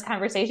enjoyed this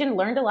conversation,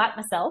 learned a lot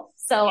myself.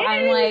 So Yay.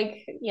 I'm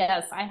like,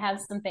 yes, I have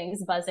some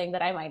things buzzing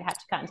that I might have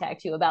to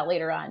contact you about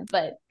later on.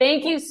 But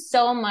thank you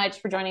so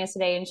much for joining us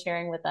today and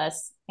sharing with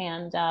us.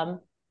 And yeah.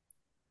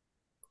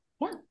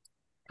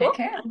 Cool.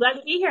 I'm glad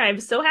to be here. I'm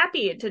so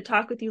happy to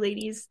talk with you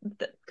ladies,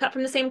 cut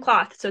from the same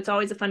cloth. So it's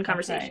always a fun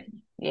conversation. Right.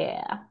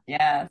 Yeah.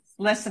 Yes.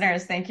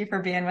 Listeners, thank you for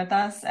being with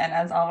us. And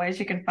as always,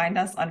 you can find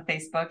us on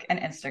Facebook and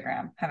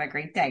Instagram. Have a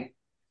great day.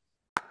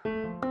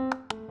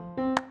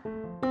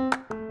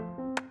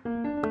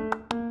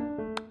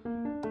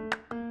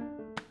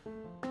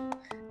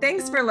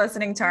 Thanks for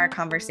listening to our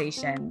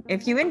conversation.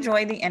 If you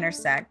enjoy The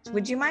Intersect,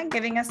 would you mind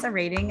giving us a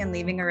rating and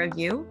leaving a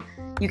review?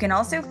 You can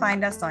also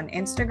find us on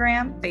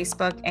Instagram,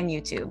 Facebook, and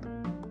YouTube.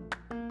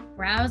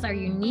 Browse our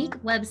unique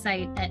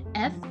website at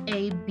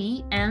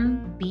fabmbase.org,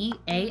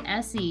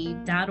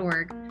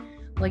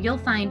 where you'll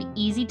find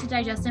easy to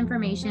digest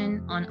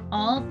information on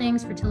all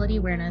things fertility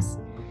awareness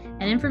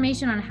and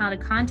information on how to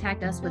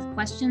contact us with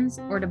questions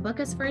or to book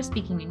us for a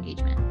speaking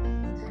engagement.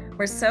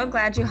 We're so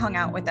glad you hung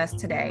out with us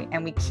today,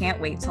 and we can't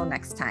wait till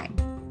next time.